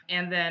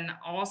 And then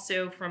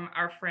also from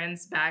our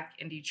friends back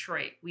in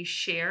Detroit, we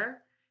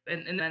share,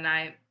 and then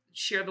I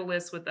share the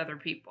list with other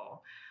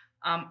people.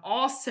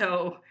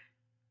 Also,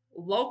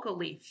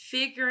 locally,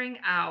 figuring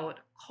out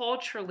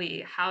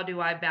culturally, how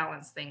do I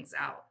balance things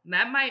out? And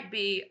that might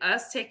be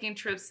us taking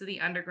trips to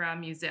the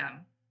Underground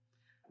Museum.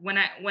 When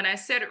I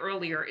said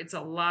earlier, it's a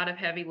lot of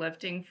heavy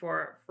lifting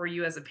for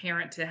you as a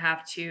parent to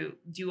have to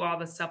do all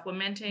the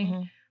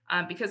supplementing,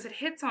 because it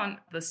hits on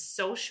the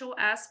social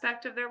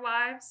aspect of their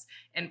lives.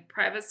 And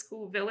Private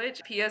School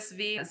Village,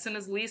 PSV, as soon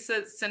as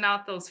Lisa sent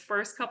out those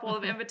first couple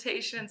of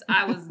invitations,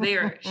 I was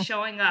there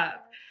showing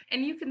up.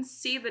 And you can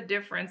see the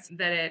difference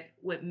that it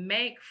would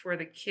make for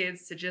the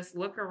kids to just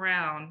look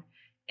around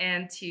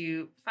and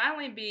to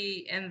finally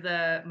be in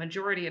the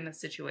majority in the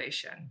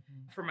situation.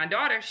 For my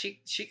daughter,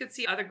 she could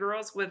see other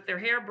girls with their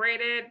hair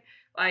braided.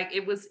 Like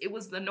it was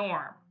the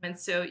norm. And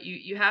so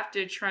you have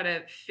to try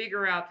to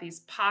figure out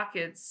these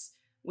pockets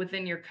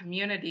within your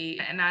community.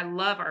 And I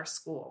love our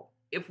school.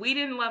 If we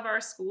didn't love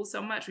our school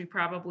so much, we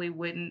probably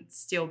wouldn't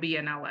still be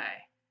in LA.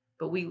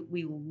 But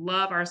we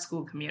love our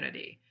school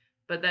community.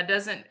 But that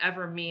doesn't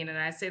ever mean, and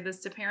I say this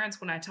to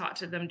parents when I talk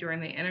to them during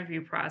the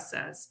interview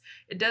process,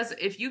 it does,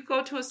 if you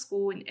go to a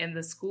school and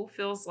the school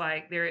feels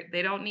like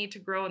they don't need to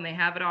grow and they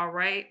have it all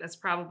right, that's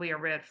probably a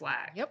red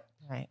flag. Yep.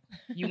 Right.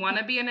 You want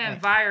to be in an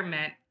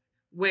environment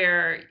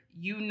where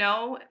you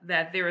know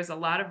that there is a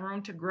lot of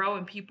room to grow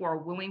and people are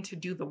willing to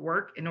do the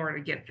work in order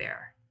to get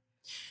there.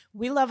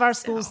 We love our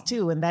schools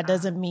too, and that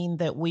doesn't mean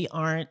that we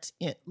aren't,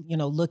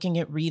 looking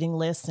at reading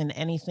lists and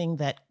anything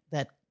that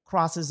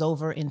crosses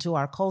over into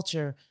our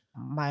culture.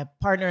 My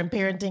partner in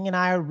parenting and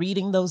I are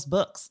reading those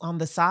books on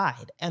the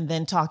side and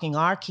then talking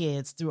our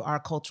kids through our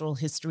cultural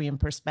history and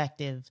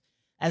perspective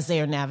as they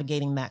are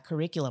navigating that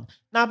curriculum.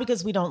 Not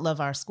because we don't love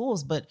our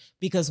schools, but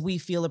because we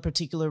feel a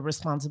particular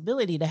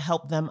responsibility to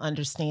help them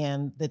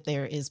understand that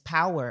there is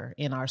power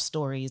in our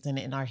stories and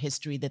in our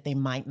history, that they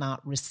might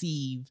not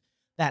receive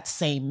that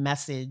same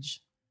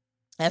message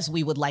as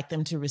we would like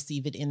them to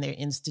receive it in their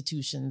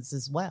institutions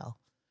as well.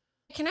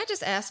 Can I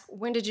just ask,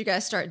 when did you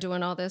guys start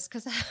doing all this?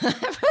 Because I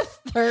have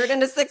a third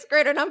and a sixth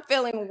grader and I'm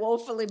feeling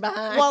woefully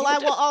behind. Well, I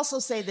will also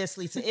say this,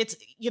 Lisa. It's,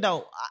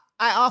 I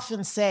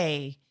often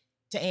say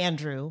to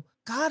Andrew,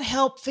 God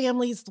help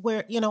families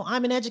where,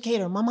 I'm an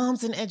educator. My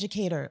mom's an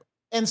educator.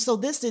 And so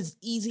this is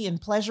easy and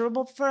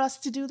pleasurable for us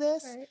to do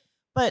this. Right.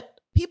 But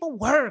people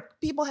work,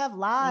 people have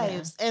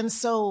lives. Yeah. And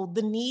so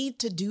the need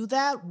to do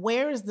that,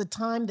 where is the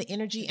time, the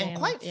energy, and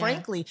quite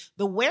frankly,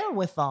 the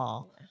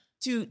wherewithal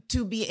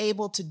to be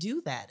able to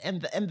do that.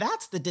 And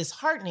that's the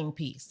disheartening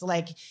piece.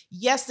 Like,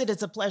 yes, it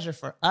is a pleasure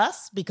for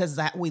us because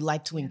that we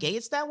like to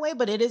engage that way,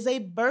 but it is a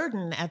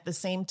burden at the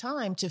same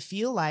time to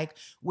feel like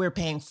we're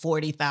paying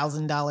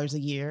 $40,000 a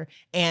year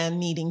and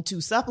needing to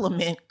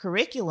supplement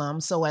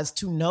curriculum so as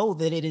to know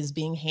that it is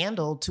being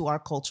handled to our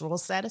cultural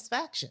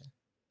satisfaction.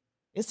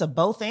 It's a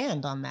both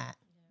and on that.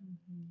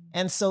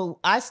 And so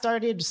I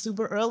started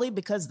super early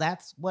because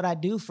that's what I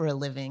do for a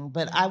living,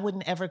 but I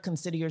wouldn't ever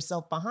consider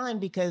yourself behind,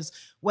 because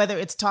whether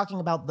it's talking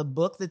about the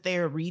book that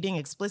they're reading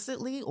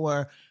explicitly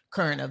or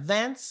current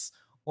events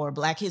or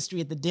Black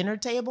history at the dinner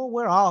table,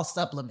 we're all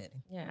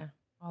supplementing. Yeah,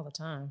 all the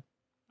time.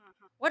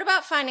 What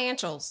about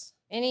financials?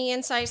 Any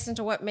insights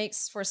into what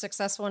makes for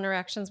successful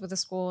interactions with the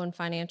school and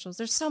financials?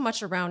 There's so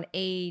much around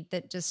aid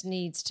that just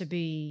needs to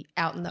be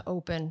out in the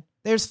open.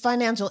 There's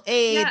financial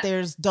aid,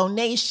 there's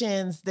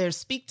donations, there's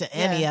speak to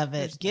any of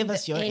it. Give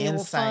us your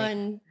insight.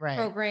 Fund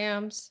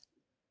programs.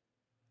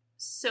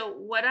 So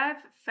what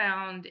I've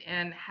found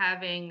in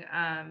having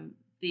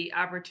the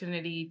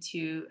opportunity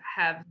to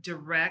have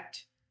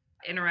direct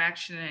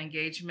interaction and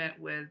engagement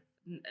with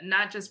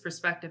not just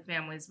prospective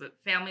families, but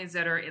families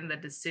that are in the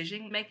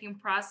decision-making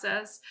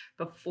process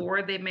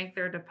before they make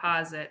their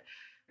deposit,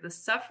 the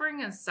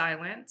suffering and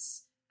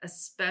silence,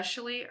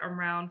 especially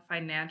around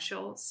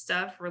financial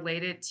stuff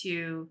related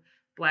to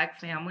Black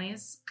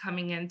families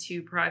coming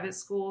into private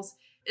schools,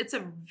 it's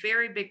a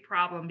very big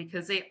problem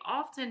because they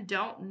often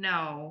don't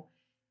know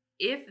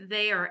if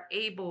they are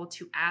able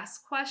to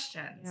ask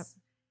questions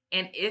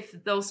and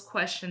if those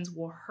questions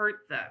will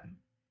hurt them.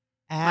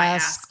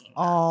 Ask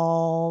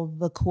all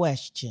the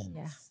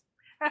questions.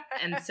 Yeah.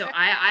 And so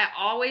I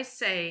always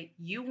say,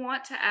 you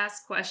want to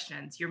ask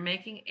questions. You're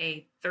making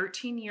a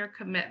 13-year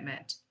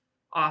commitment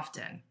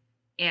often.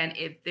 And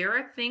if there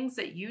are things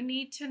that you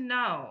need to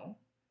know,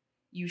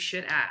 you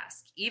should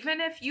ask.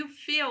 Even if you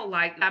feel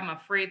like I'm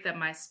afraid that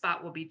my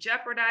spot will be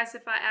jeopardized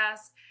if I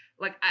ask.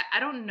 Like, I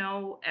don't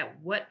know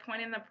at what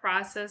point in the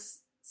process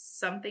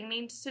something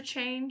needs to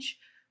change,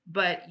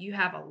 but you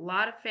have a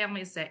lot of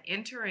families that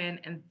enter in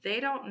and they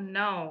don't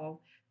know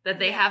that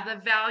they have the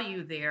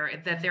value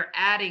there, that they're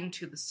adding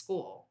to the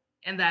school,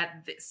 and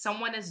that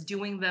someone is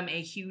doing them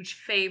a huge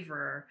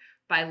favor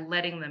by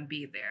letting them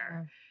be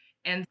there.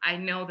 And I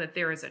know that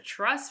there is a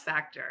trust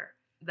factor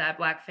that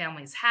Black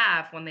families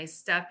have when they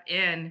step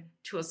in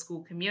to a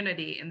school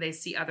community and they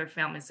see other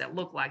families that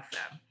look like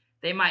them.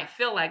 They might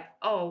feel like,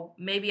 oh,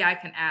 maybe I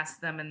can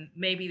ask them and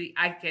maybe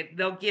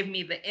they'll give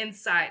me the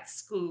inside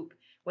scoop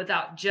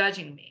without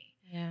judging me.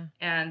 Yeah.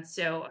 And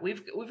so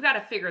we've got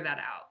to figure that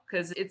out,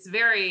 because it's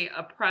very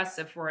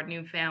oppressive for a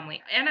new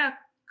family and a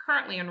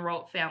currently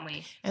enrolled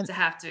family to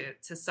have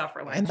to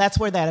suffer like and that's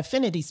where that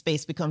affinity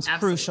space becomes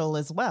Absolutely. crucial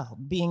as well,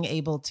 being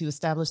able to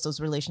establish those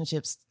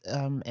relationships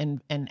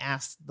and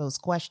ask those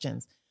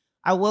questions.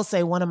 I will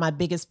say one of my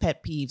biggest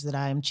pet peeves that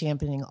I am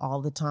championing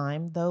all the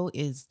time, though,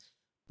 is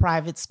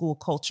private school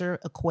culture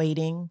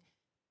equating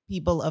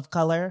people of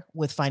color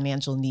with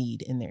financial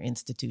need in their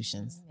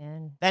institutions.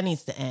 Amen. That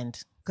needs to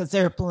end, because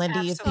there are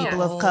plenty Absolutely. of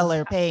people of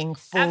color paying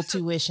full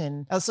Absolutely.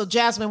 tuition. So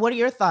Jasmine, what are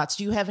your thoughts?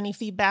 Do you have any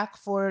feedback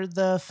for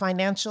the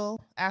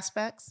financial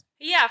aspects?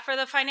 Yeah, for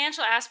the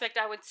financial aspect,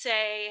 I would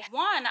say,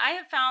 one, I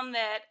have found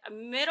that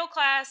middle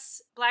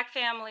class Black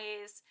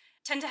families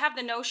tend to have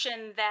the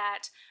notion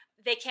that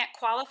they can't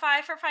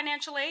qualify for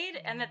financial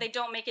aid and that they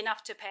don't make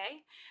enough to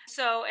pay.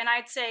 So, and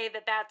I'd say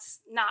that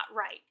that's not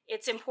right.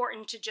 It's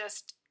important to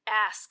just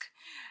ask,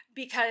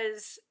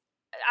 because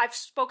I've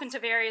spoken to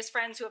various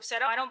friends who have said,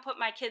 oh, I don't put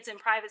my kids in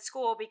private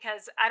school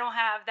because I don't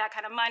have that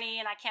kind of money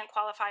and I can't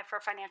qualify for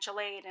financial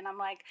aid. And I'm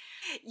like,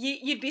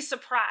 you'd be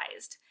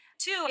surprised.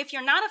 Two, if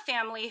you're not a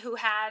family who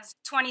has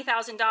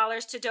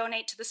 $20,000 to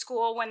donate to the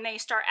school when they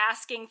start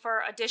asking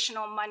for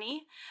additional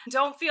money,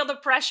 don't feel the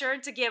pressure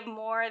to give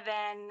more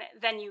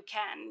than you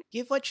can.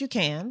 Give what you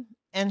can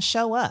and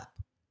show up.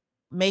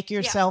 Make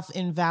yourself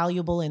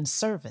invaluable in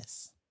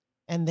service.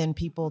 And then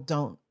people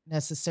don't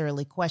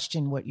necessarily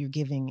question what you're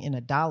giving in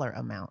a dollar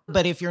amount.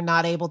 But if you're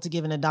not able to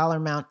give in a dollar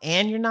amount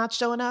and you're not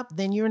showing up,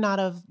 then you're not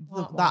of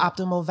the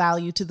optimal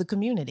value to the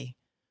community.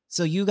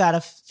 So you got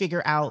to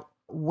figure out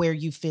where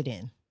you fit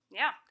in.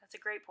 Yeah, that's a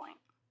great point.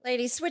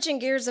 Ladies, switching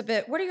gears a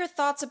bit, what are your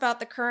thoughts about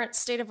the current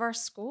state of our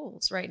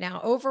schools right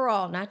now?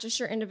 Overall, not just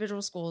your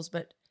individual schools,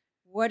 but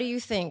what do you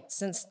think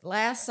since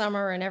last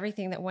summer and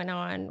everything that went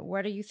on?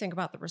 What do you think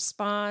about the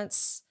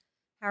response?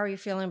 How are you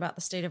feeling about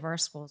the state of our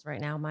schools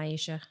right now,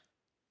 Maisha?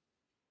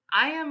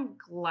 I am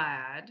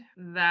glad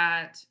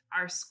that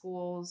our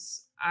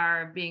schools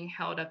are being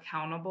held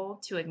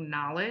accountable to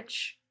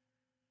acknowledge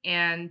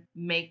and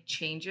make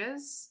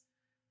changes.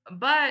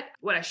 But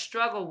what I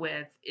struggle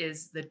with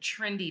is the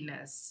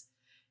trendiness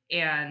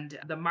and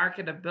the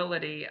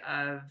marketability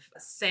of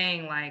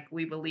saying like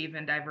we believe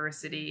in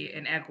diversity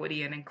and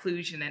equity and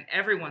inclusion, and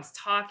everyone's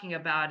talking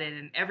about it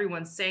and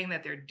everyone's saying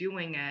that they're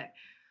doing it.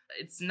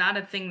 It's not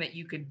a thing that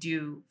you could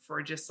do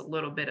for just a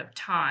little bit of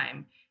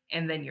time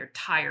and then you're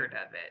tired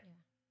of it.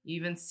 You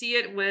even see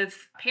it with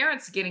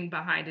parents getting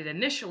behind it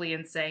initially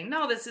and saying,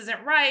 no, this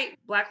isn't right.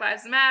 Black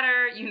Lives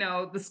Matter.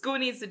 The school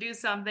needs to do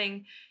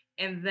something.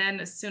 And then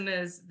as soon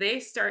as they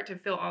start to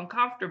feel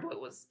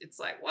uncomfortable, it's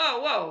like,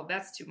 whoa,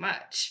 that's too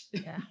much.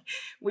 Yeah.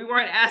 We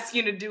weren't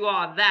asking you to do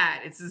all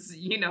that. It's just,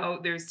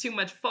 there's too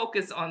much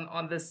focus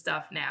on this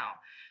stuff now.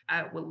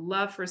 I would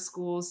love for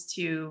schools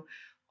to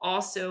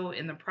also,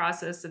 in the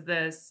process of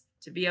this,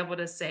 to be able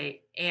to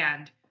say,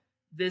 and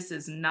this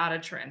is not a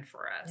trend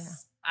for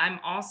us. Yeah. I'm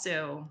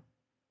also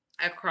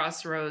at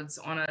Crossroads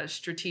on a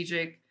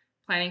strategic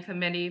planning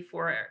committee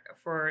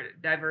for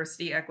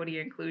diversity, equity,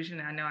 inclusion.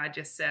 I know I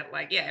just said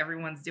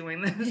everyone's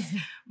doing this,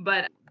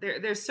 but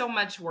there's so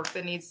much work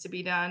that needs to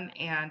be done,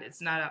 and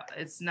it's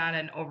not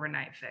an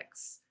overnight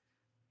fix.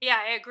 Yeah,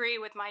 I agree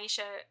with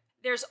Maisha.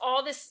 There's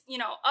all this,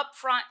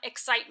 upfront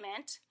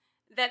excitement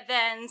that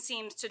then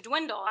seems to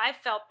dwindle. I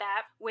felt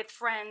that with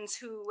friends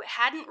who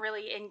hadn't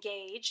really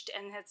engaged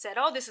and had said,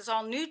 oh, this is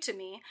all new to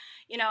me,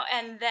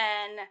 and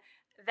then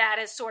that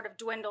has sort of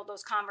dwindled,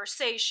 those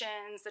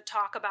conversations, the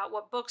talk about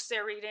what books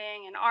they're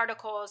reading and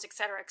articles, et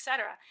cetera, et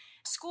cetera.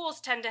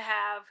 Schools tend to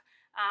have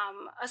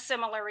a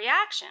similar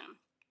reaction.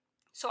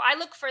 So I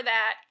look for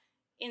that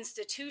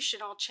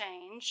institutional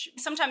change.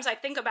 Sometimes I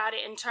think about it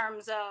in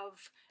terms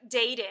of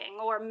dating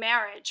or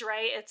marriage,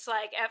 right? It's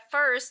like at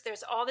first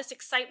there's all this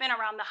excitement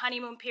around the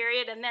honeymoon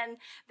period, and then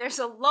there's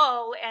a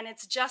lull and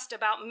it's just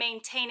about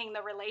maintaining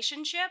the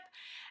relationship.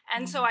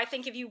 And so I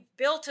think if you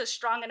built a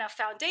strong enough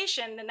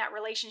foundation, then that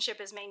relationship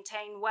is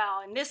maintained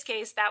well. In this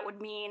case, that would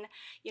mean,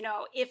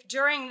 if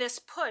during this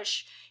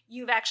push,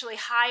 you've actually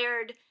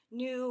hired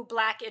new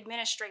Black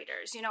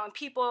administrators, and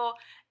people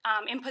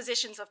in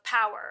positions of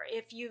power,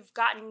 if you've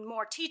gotten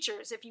more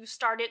teachers, if you've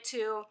started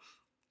to,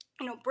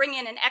 bring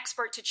in an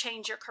expert to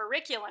change your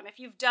curriculum, if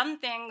you've done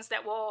things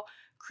that will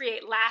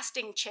create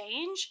lasting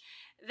change,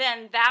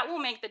 then that will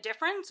make the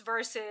difference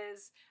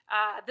versus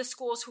the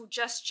schools who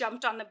just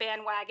jumped on the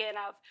bandwagon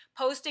of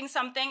posting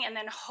something and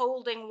then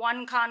holding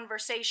one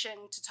conversation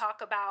to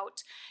talk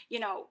about,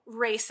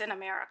 race in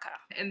America.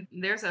 And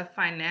there's a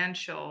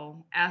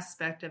financial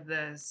aspect of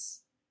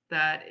this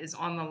that is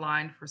on the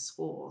line for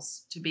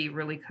schools to be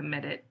really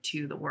committed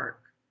to the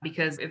work.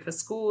 Because if a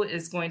school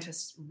is going to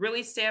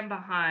really stand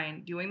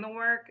behind doing the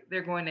work,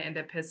 they're going to end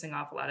up pissing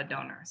off a lot of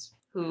donors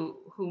who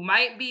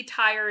might be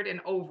tired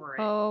and over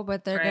it. Oh,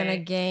 but they're going to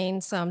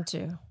gain some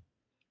too.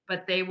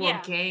 But they will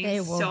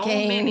gain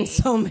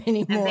so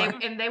many more.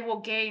 And they will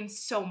gain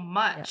so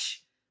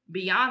much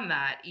beyond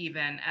that,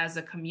 even as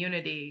a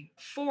community,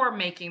 for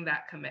making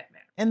that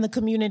commitment. And the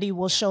community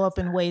will show up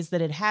in ways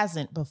that it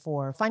hasn't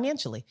before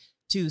financially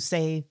to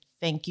say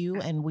thank you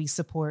and we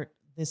support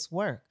this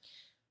work.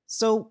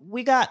 So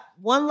we got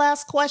one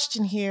last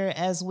question here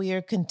as we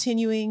are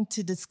continuing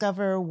to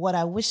discover what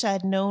I wish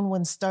I'd known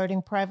when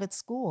starting private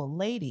school.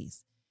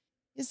 Ladies,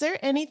 is there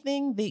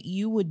anything that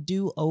you would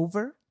do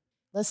over?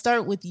 Let's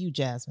start with you,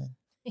 Jasmine.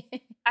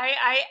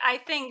 I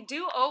think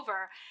do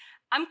over.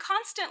 I'm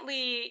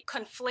constantly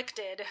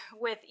conflicted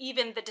with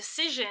even the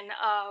decision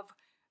of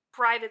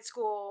private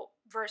school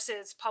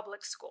versus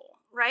public school,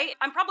 right?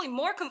 I'm probably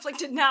more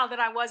conflicted now than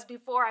I was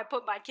before I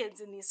put my kids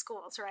in these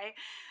schools, right?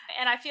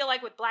 And I feel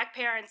like with Black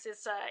parents,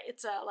 it's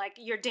a like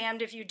you're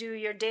damned if you do,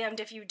 you're damned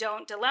if you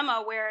don't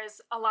dilemma,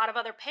 whereas a lot of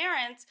other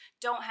parents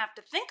don't have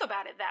to think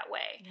about it that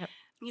way. Yep.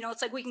 You know,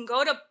 it's like we can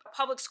go to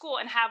public school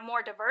and have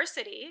more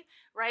diversity,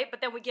 right?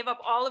 But then we give up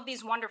all of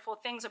these wonderful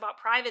things about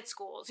private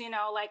schools, you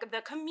know, like the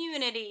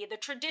community, the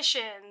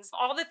traditions,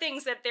 all the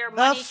things that their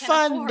money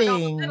can afford.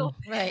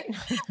 Right.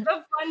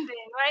 The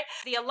funding, right?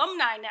 The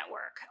alumni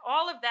network,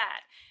 all of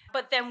that.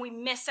 But then we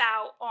miss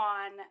out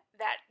on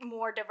that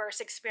more diverse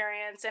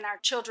experience and our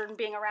children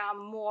being around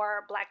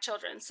more Black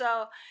children.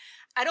 So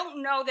I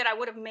don't know that I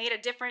would have made a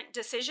different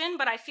decision,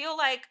 but I feel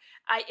like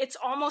it's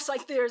almost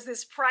like there's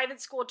this private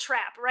school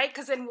trap, right?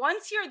 Because then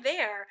once you're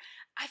there,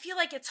 I feel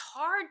like it's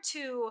hard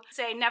to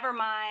say, never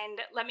mind,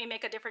 let me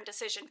make a different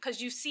decision,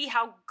 because you see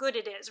how good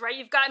it is, right?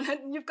 You've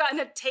gotten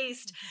a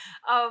taste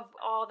of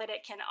all that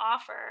it can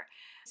offer.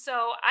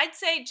 So I'd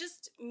say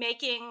just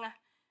making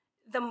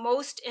the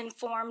most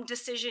informed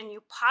decision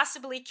you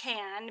possibly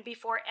can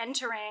before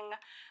entering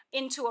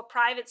into a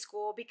private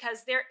school,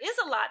 because there is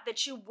a lot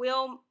that you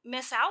will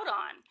miss out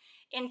on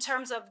in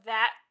terms of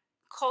that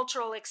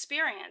cultural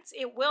experience.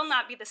 It will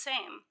not be the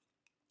same.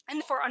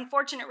 And for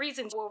unfortunate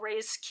reasons, we'll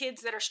raise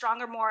kids that are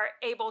stronger, more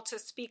able to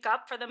speak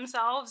up for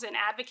themselves and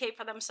advocate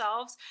for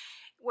themselves,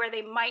 where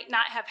they might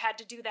not have had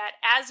to do that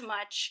as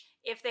much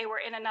if they were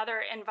in another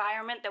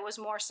environment that was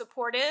more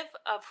supportive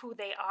of who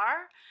they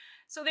are.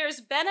 So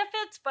there's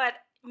benefits, but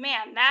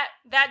man,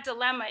 that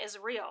dilemma is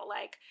real.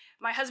 Like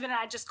my husband and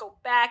I just go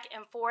back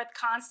and forth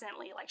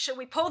constantly. Like, should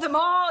we pull them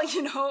all,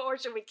 or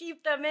should we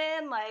keep them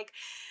in? Like,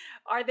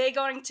 are they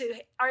going to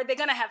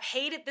have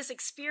hated this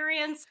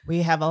experience?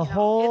 We have a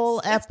whole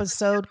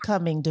episode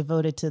coming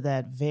devoted to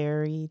that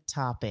very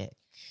topic.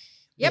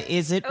 Yep.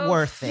 Is it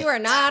worth it? You are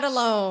not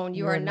alone.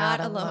 You are not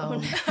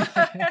alone.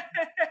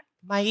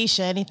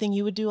 Maisha, anything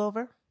you would do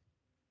over?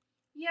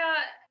 Yeah,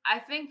 I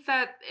think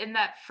that in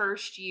that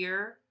first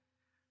year,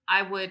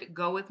 I would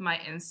go with my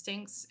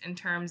instincts in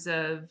terms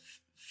of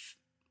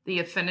the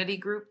affinity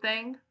group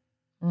thing.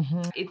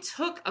 Mm-hmm. It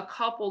took a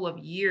couple of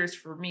years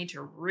for me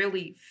to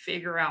really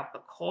figure out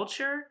the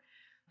culture.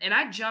 And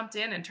I jumped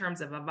in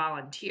terms of a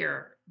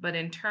volunteer, but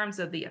in terms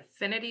of the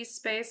affinity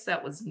space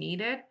that was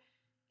needed,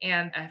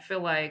 and I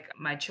feel like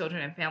my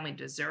children and family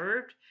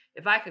deserved,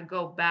 if I could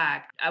go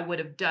back, I would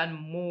have done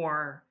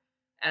more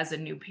as a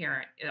new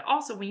parent.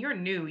 Also, when you're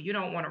new, you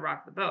don't want to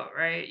rock the boat,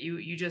 right?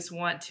 You just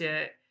want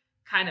to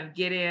kind of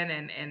get in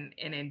and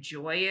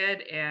enjoy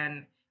it.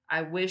 And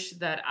I wish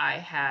that I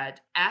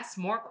had asked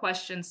more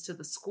questions to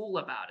the school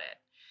about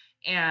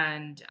it,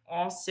 and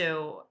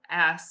also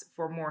asked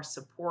for more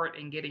support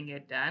in getting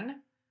it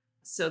done,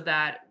 so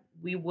that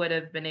we would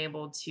have been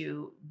able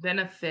to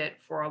benefit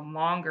for a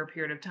longer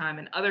period of time,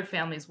 and other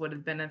families would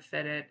have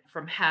benefited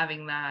from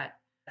having that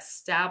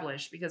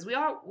established, because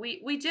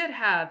we did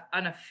have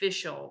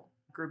unofficial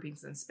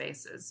groupings and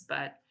spaces,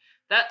 but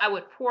that I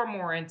would pour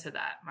more into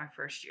that my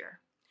first year.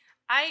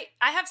 I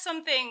have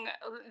something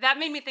that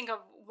made me think of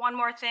one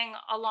more thing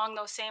along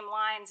those same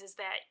lines, is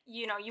that,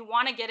 you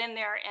want to get in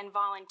there and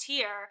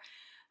volunteer.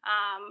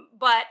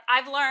 But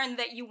I've learned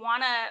that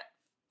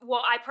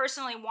I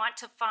personally want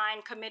to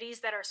find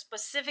committees that are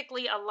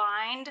specifically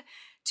aligned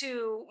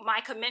to my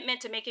commitment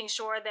to making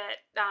sure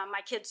that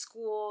my kids'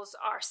 schools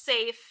are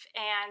safe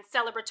and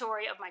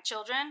celebratory of my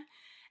children.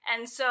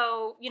 And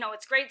so,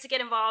 it's great to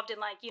get involved in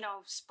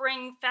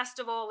spring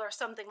festival or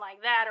something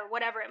like that, or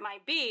whatever it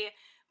might be.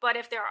 But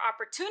if there are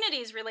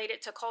opportunities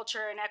related to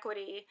culture and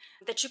equity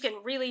that you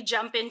can really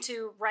jump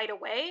into right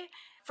away,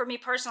 for me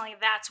personally,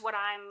 that's what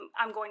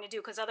I'm going to do,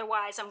 because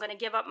otherwise I'm going to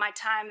give up my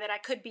time that I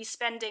could be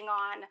spending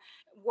on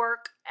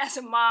work as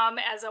a mom,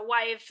 as a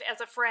wife, as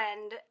a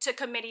friend, to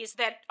committees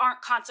that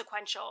aren't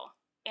consequential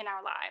in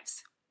our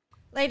lives.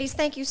 Ladies,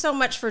 thank you so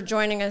much for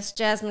joining us.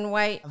 Jasmine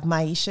White.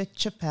 Maisha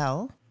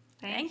Chappelle.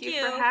 Thank you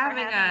you for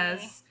having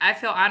us. Me. I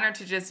feel honored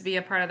to just be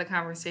a part of the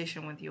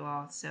conversation with you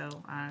all. So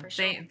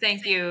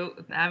thank you.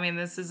 I mean,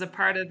 this is a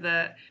part of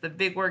the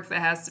big work that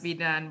has to be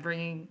done,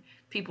 bringing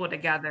people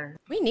together.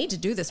 We need to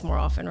do this more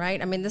often, right?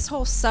 I mean, this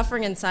whole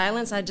suffering in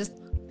silence,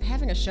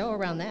 having a show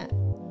around that.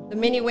 The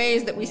many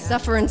ways that we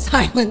suffer in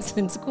silence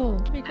in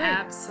school. It'd be great.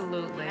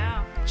 Absolutely.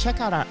 Yeah.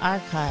 Check out our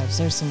archives.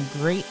 There's some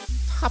great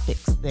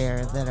topics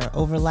there that are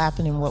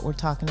overlapping in what we're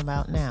talking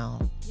about now.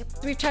 Yep.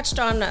 We've touched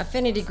on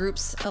affinity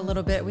groups a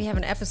little bit. We have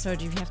an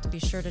episode you have to be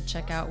sure to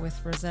check out with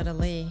Rosetta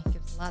Lee.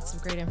 Gives lots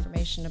of great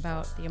information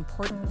about the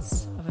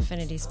importance of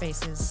affinity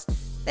spaces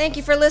Thank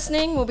you for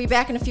listening. We'll be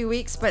back in a few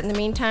weeks, but in the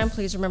meantime,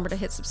 please remember to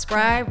hit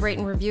subscribe, rate,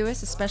 and review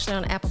us, especially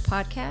on Apple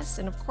Podcasts.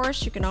 And of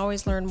course, you can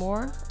always learn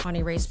more on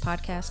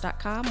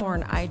erasepodcast.com or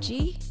on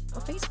IG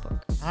or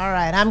Facebook. All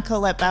right, I'm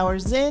Colette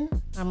Bowers-Zinn.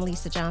 I'm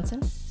Lisa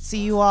Johnson. See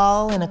you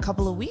all in a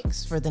couple of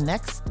weeks for the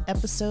next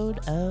episode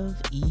of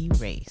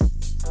Erase.